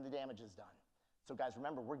 That's when the damage is done. So guys,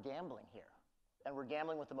 remember, we're gambling here. And we're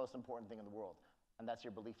gambling with the most important thing in the world, and that's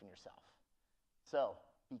your belief in yourself. So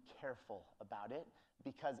be careful about it,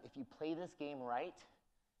 because if you play this game right,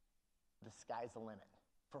 the sky's the limit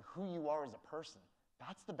for who you are as a person.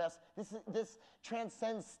 That's the best. This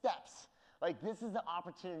transcends steps. Like, this is the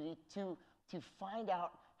opportunity to find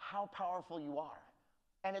out how powerful you are.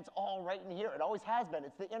 And it's all right in here. It always has been.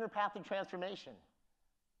 It's the inner path of transformation.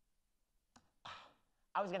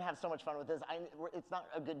 I was going to have so much fun with this. It's not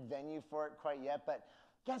a good venue for it quite yet, but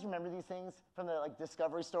you guys remember these things from the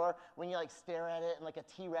Discovery store when you stare at it and a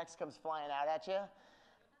T-Rex comes flying out at you?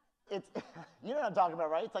 It's you know what I'm talking about,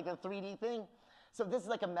 right? It's like a 3D thing. So this is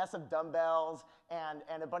like a mess of dumbbells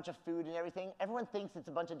and a bunch of food and everything. Everyone thinks it's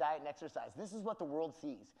a bunch of diet and exercise. This is what the world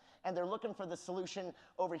sees. And they're looking for the solution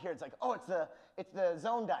over here. It's like, oh, it's the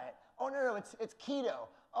zone diet. Oh, no, it's keto.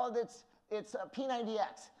 Oh, it's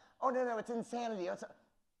P90X. Oh, no, it's insanity.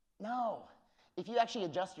 No. If you actually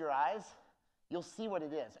adjust your eyes, you'll see what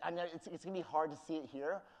it is. I know it's going to be hard to see it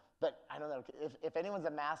here, but I don't know. If anyone's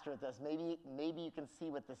a master at this, maybe you can see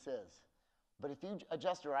what this is. But if you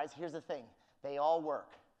adjust your eyes, here's the thing. They all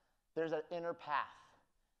work. There's an inner path.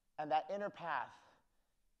 And that inner path,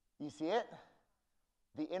 you see it?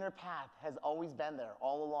 The inner path has always been there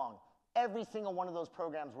all along. Every single one of those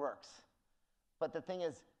programs works. But the thing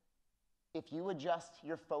is, if you adjust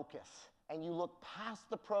your focus and you look past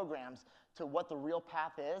the programs to what the real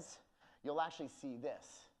path is, you'll actually see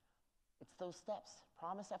this. It's those steps,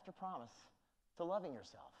 promise after promise, to loving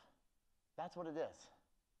yourself. That's what it is.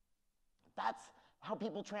 That's how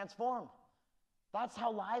people transform. That's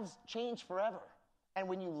how lives change forever. And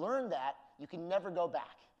when you learn that, you can never go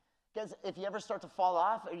back. Because if you ever start to fall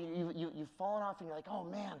off, or you've fallen off and you're like, oh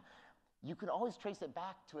man, you can always trace it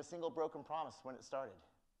back to a single broken promise when it started.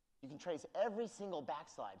 You can trace every single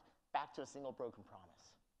backslide back to a single broken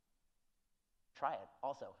promise. Try it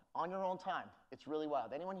also, on your own time. It's really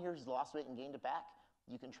wild. Anyone here who's lost weight and gained it back,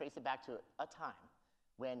 you can trace it back to a time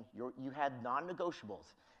when you had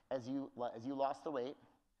non-negotiables as you lost the weight.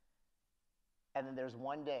 And then there's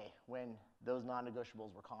one day when those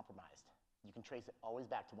non-negotiables were compromised. You can trace it always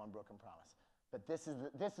back to one broken promise. But this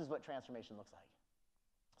is what transformation looks like.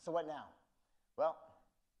 So what now? Well,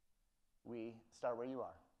 we start where you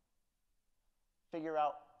are. Figure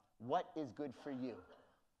out what is good for you.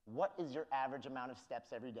 What is your average amount of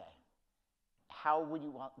steps every day? How would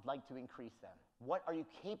you like to increase them? What are you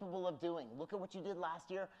capable of doing? Look at what you did last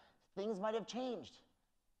year. Things might have changed.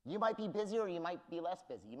 You might be busy or you might be less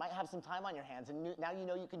busy. You might have some time on your hands, and now you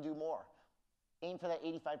know you can do more. Aim for that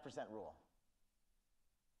 85% rule.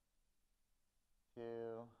 2,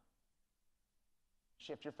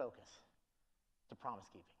 shift your focus to promise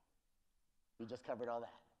keeping. We just covered all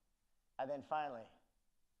that. And then finally,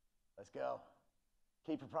 let's go.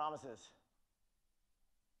 Keep your promises.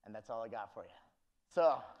 And that's all I got for you.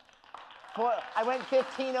 So, I went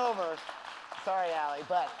 15 over. Sorry, Allie,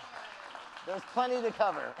 but there's plenty to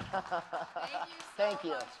cover. Thank you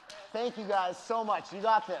so much. Thank you guys so much. You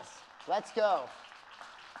got this. Let's go.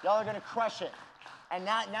 Y'all are going to crush it. And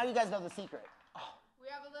now you guys know the secret. We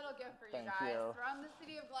have a little gift for you Thank guys you. from the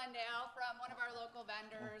city of Glendale, from one of our local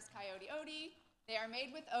vendors, Coyote Odie. They are made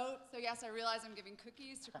with oats, so yes, I realize I'm giving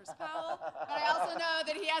cookies to Chris Powell, but I also know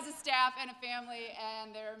that he has a staff and a family,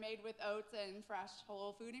 and they're made with oats and fresh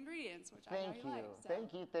whole food ingredients, which I know you like. So.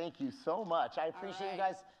 Thank you so much. I appreciate you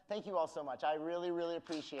guys. Thank you all so much. I really, really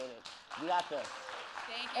appreciate it. You got this.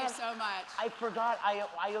 Thank you so much. I forgot, I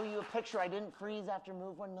owe you a picture. I didn't freeze after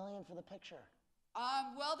Move 1 Million for the picture.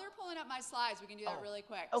 Well, they're pulling up my slides. We can do that really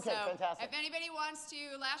quick. Okay, so fantastic. If anybody wants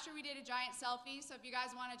to, last year we did a giant selfie, so if you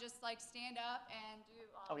guys want to just stand up and do,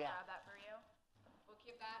 I'll grab that for you. We'll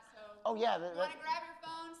keep that. So if you want to grab your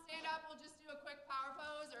phone, stand up, we'll just do a quick power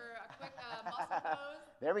pose or a quick muscle pose.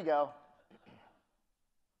 There we go.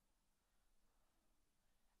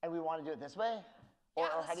 And we want to do it this way? Or,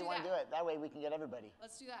 Yeah, or let's how do you do want to that. do it? That way we can get everybody.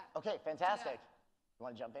 Let's do that. Okay, fantastic. You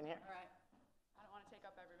want to jump in here? All right. I don't want to take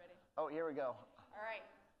up everybody. Oh, here we go. All right.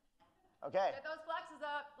 Okay. Get those flexes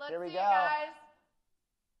up. Let's Here we see go. it, guys.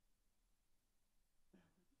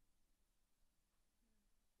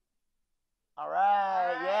 All right,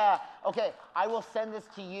 All right. yeah. Okay, I will send this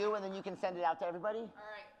to you, and then you can send it out to everybody? All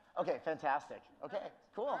right. Okay, fantastic. Okay,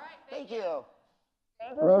 cool. All right, thank thank you.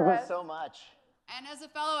 Thank Thank you so much. And as a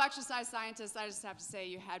fellow exercise scientist, I just have to say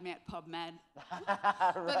you had me at PubMed. Right.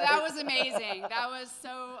 But that was amazing. That was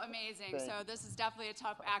so amazing. Thanks. So this is definitely a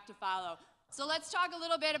tough act to follow. So let's talk a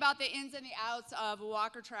little bit about the ins and the outs of a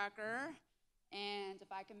walker tracker. And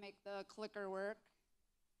if I can make the clicker work.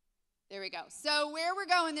 There we go. So where we're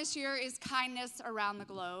going this year is kindness around the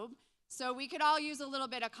globe. So we could all use a little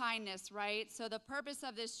bit of kindness, right? So the purpose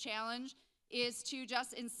of this challenge is to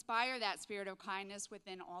just inspire that spirit of kindness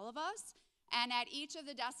within all of us. And at each of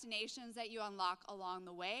the destinations that you unlock along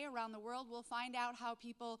the way around the world, we'll find out how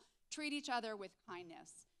people treat each other with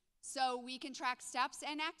kindness. So we can track steps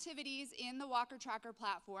and activities in the Walker Tracker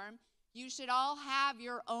platform. You should all have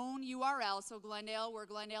your own URL. So Glendale, we're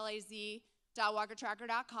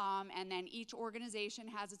glendaleaz.walkertracker.com, and then each organization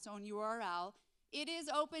has its own URL. It is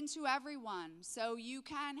open to everyone, so you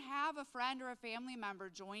can have a friend or a family member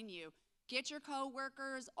join you. Get your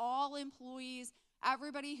coworkers, all employees,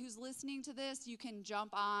 everybody who's listening to this, you can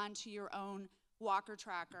jump on to your own Walker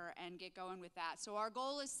Tracker and get going with that. So our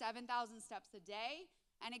goal is 7,000 steps a day.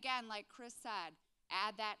 And again, like Chris said,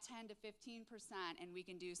 add that 10 to 15% and we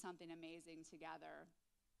can do something amazing together.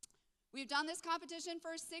 We've done this competition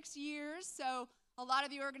for 6 years, so a lot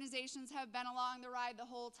of the organizations have been along the ride the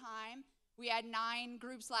whole time. We had 9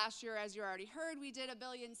 groups last year, as you already heard. We did 1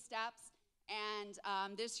 billion steps, and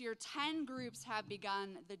this year 10 groups have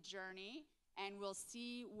begun the journey, and we'll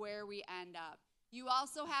see where we end up. You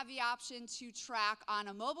also have the option to track on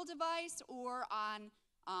a mobile device or on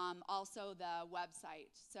also the website.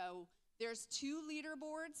 So there's 2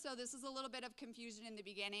 leaderboards, so this is a little bit of confusion in the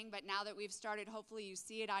beginning, but now that we've started, hopefully you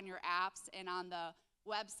see it on your apps and on the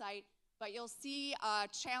website. But you'll see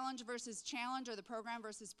challenge versus challenge, or the program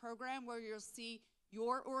versus program, where you'll see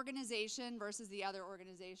your organization versus the other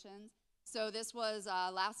organizations. So this was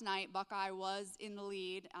last night. Buckeye was in the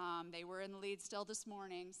lead. They were in the lead still this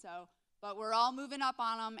morning. So, but we're all moving up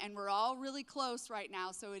on them, and we're all really close right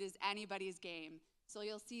now, so it is anybody's game. So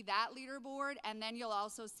you'll see that leaderboard, and then you'll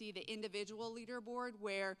also see the individual leaderboard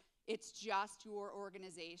where it's just your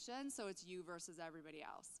organization, so it's you versus everybody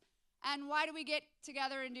else. And why do we get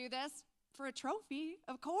together and do this? For a trophy,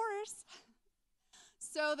 of course.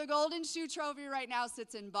 So the Golden Shoe Trophy right now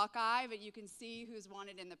sits in Buckeye, but you can see who's won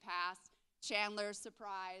it in the past: Chandler,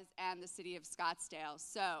 Surprise, and the city of Scottsdale.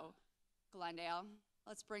 So, Glendale,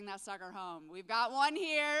 let's bring that sucker home. We've got one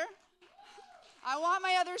here. I want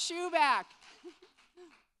my other shoe back.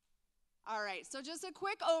 All right, so just a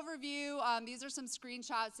quick overview. These are some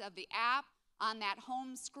screenshots of the app. On that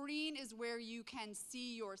home screen is where you can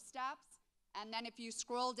see your steps. And then if you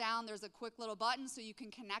scroll down, there's a quick little button so you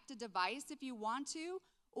can connect a device if you want to,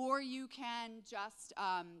 or you can just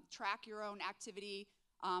track your own activity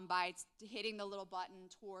by hitting the little button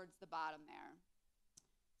towards the bottom there.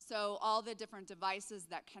 So all the different devices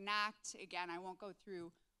that connect, again, I won't go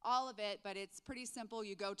through all of it, but it's pretty simple.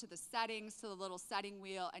 You go to the settings, to the little setting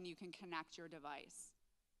wheel, and you can connect your device.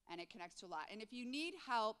 And it connects to a lot. And if you need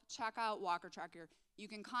help, check out Walker Tracker. You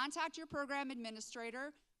can contact your program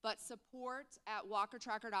administrator, but support at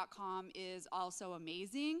walkertracker.com is also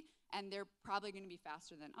amazing, and they're probably going to be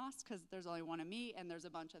faster than us because there's only one of me and there's a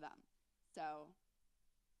bunch of them. So,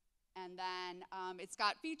 and then it's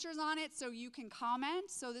got features on it so you can comment.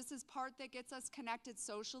 So this is part that gets us connected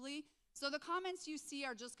socially. So the comments you see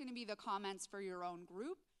are just going to be the comments for your own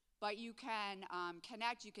group, but you can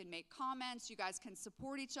connect, you can make comments, you guys can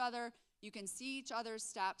support each other, you can see each other's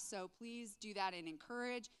steps, so please do that and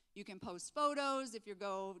encourage. You can post photos if you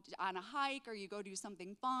go on a hike or you go do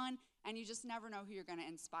something fun, and you just never know who you're going to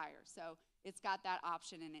inspire. So it's got that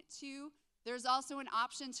option in it too. There's also an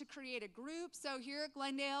option to create a group. So here at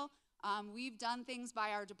Glendale, we've done things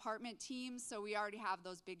by our department teams, so we already have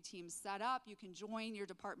those big teams set up. You can join your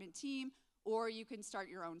department team, or you can start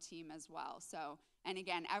your own team as well. So, and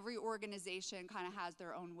again, every organization kind of has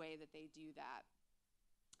their own way that they do that.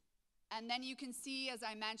 And then you can see, as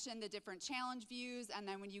I mentioned, the different challenge views, and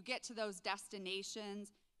then when you get to those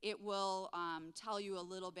destinations, it will tell you a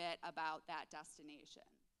little bit about that destination.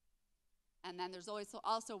 And then there's always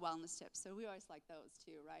also wellness tips, so we always like those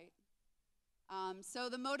too, right? So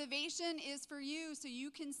the motivation is for you, so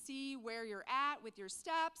you can see where you're at with your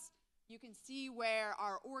steps. you can see where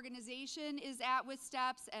our organization is at with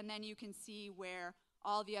steps, and then you can see where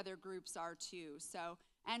all the other groups are too. So,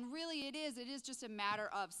 and really it is just a matter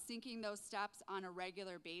of syncing those steps on a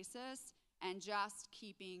regular basis and just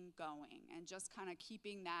keeping going and just kind of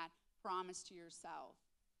keeping that promise to yourself.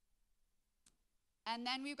 And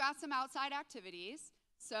then we've got some outside activities.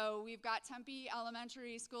 So we've got Tempe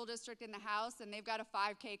Elementary School District in the house, and they've got a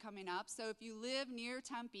 5K coming up. So if you live near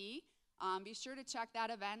Tempe, be sure to check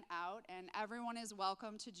that event out, and everyone is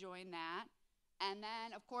welcome to join that. And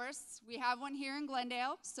then, of course, we have one here in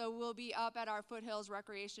Glendale, so we'll be up at our Foothills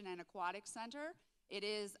Recreation and Aquatic Center. It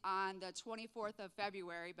is on the 24th of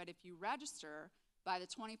February, but if you register by the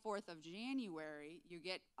 24th of January, you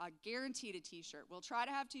get guaranteed a t-shirt. We'll try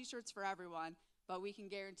to have t-shirts for everyone, but we can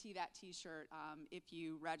guarantee that t-shirt if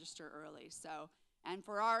you register early. So, and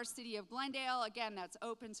for our city of Glendale, again, that's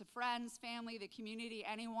open to friends, family, the community,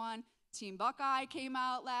 anyone. Team Buckeye came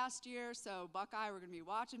out last year, so Buckeye, we're gonna be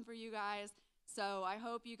watching for you guys. So I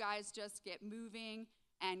hope you guys just get moving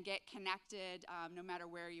and get connected no matter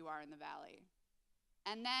where you are in the valley.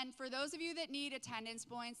 And then for those of you that need attendance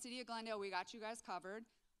points, City of Glendale, we got you guys covered.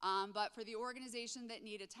 But for the organization that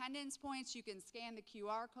need attendance points, you can scan the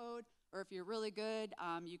QR code, or if you're really good,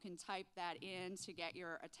 you can type that in to get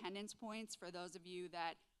your attendance points for those of you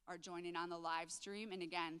that are joining on the live stream. And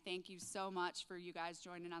again, thank you so much for you guys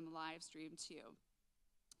joining on the live stream too.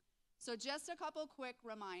 So just a couple quick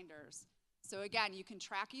reminders. So again, you can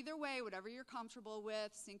track either way, whatever you're comfortable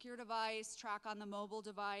with, sync your device, track on the mobile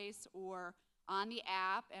device or on the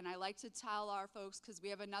app. And I like to tell our folks, because we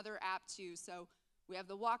have another app too. So we have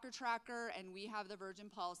the Walker Tracker and we have the Virgin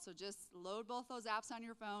Pulse. So just load both those apps on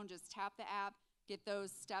your phone, just tap the app, get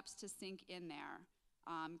those steps to sync in there.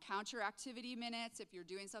 Count your activity minutes if you're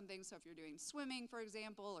doing something. So if you're doing swimming, for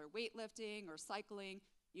example, or weightlifting or cycling,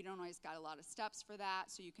 you don't always got a lot of steps for that.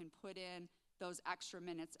 So you can put in those extra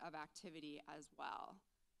minutes of activity as well.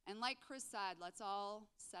 And like Chris said, let's all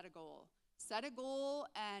set a goal. Set a goal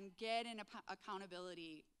and get an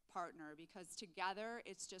accountability partner, because together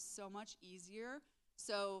it's just so much easier.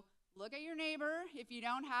 So look at your neighbor if you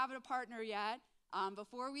don't have a partner yet.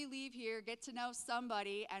 Before we leave here, get to know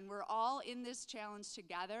somebody, and we're all in this challenge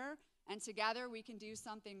together, and together we can do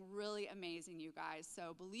something really amazing, you guys.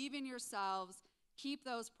 So believe in yourselves, keep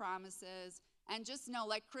those promises, and just know,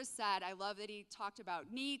 like Chris said, I love that he talked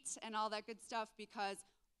about NEAT and all that good stuff, because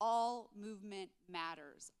all movement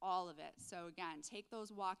matters, all of it. So again, take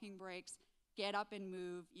those walking breaks, get up and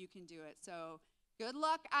move, you can do it. So good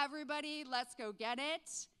luck, everybody. Let's go get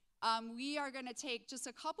it. We are gonna take just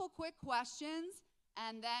a couple quick questions,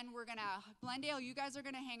 and then we're gonna, Glendale, you guys are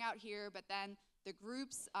gonna hang out here, but then the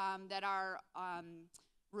groups that are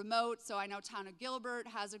remote, so I know Town of Gilbert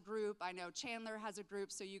has a group, I know Chandler has a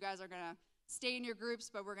group, so you guys are gonna stay in your groups,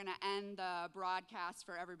 but we're gonna end the broadcast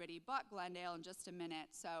for everybody but Glendale in just a minute.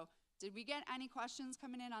 So did we get any questions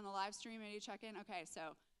coming in on the live stream? Any check-in? Okay,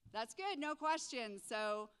 so that's good, no questions.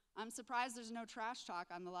 So I'm surprised there's no trash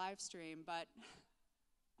talk on the live stream, but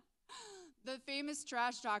the famous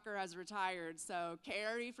trash talker has retired. So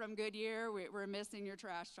Carrie from Goodyear, we're missing your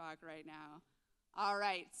trash talk right now. All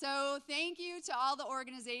right, so thank you to all the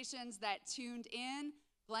organizations that tuned in.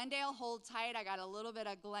 Glendale, hold tight. I got a little bit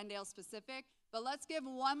of Glendale specific, but let's give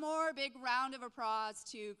one more big round of applause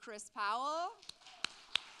to Chris Powell.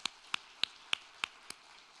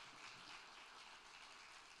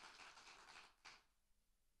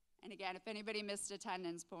 And again, if anybody missed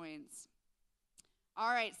attendance points.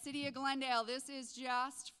 All right, City of Glendale, this is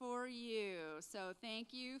just for you. So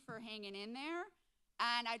thank you for hanging in there.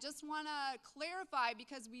 And I just want to clarify,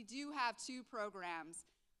 because we do have two programs.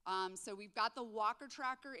 So we've got the Walker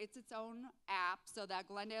Tracker, it's its own app, so that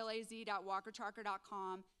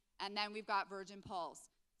glendaleaz.walkertracker.com, and then we've got Virgin Pulse.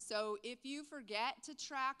 So if you forget to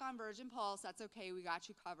track on Virgin Pulse, that's okay, we got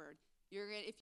you covered. If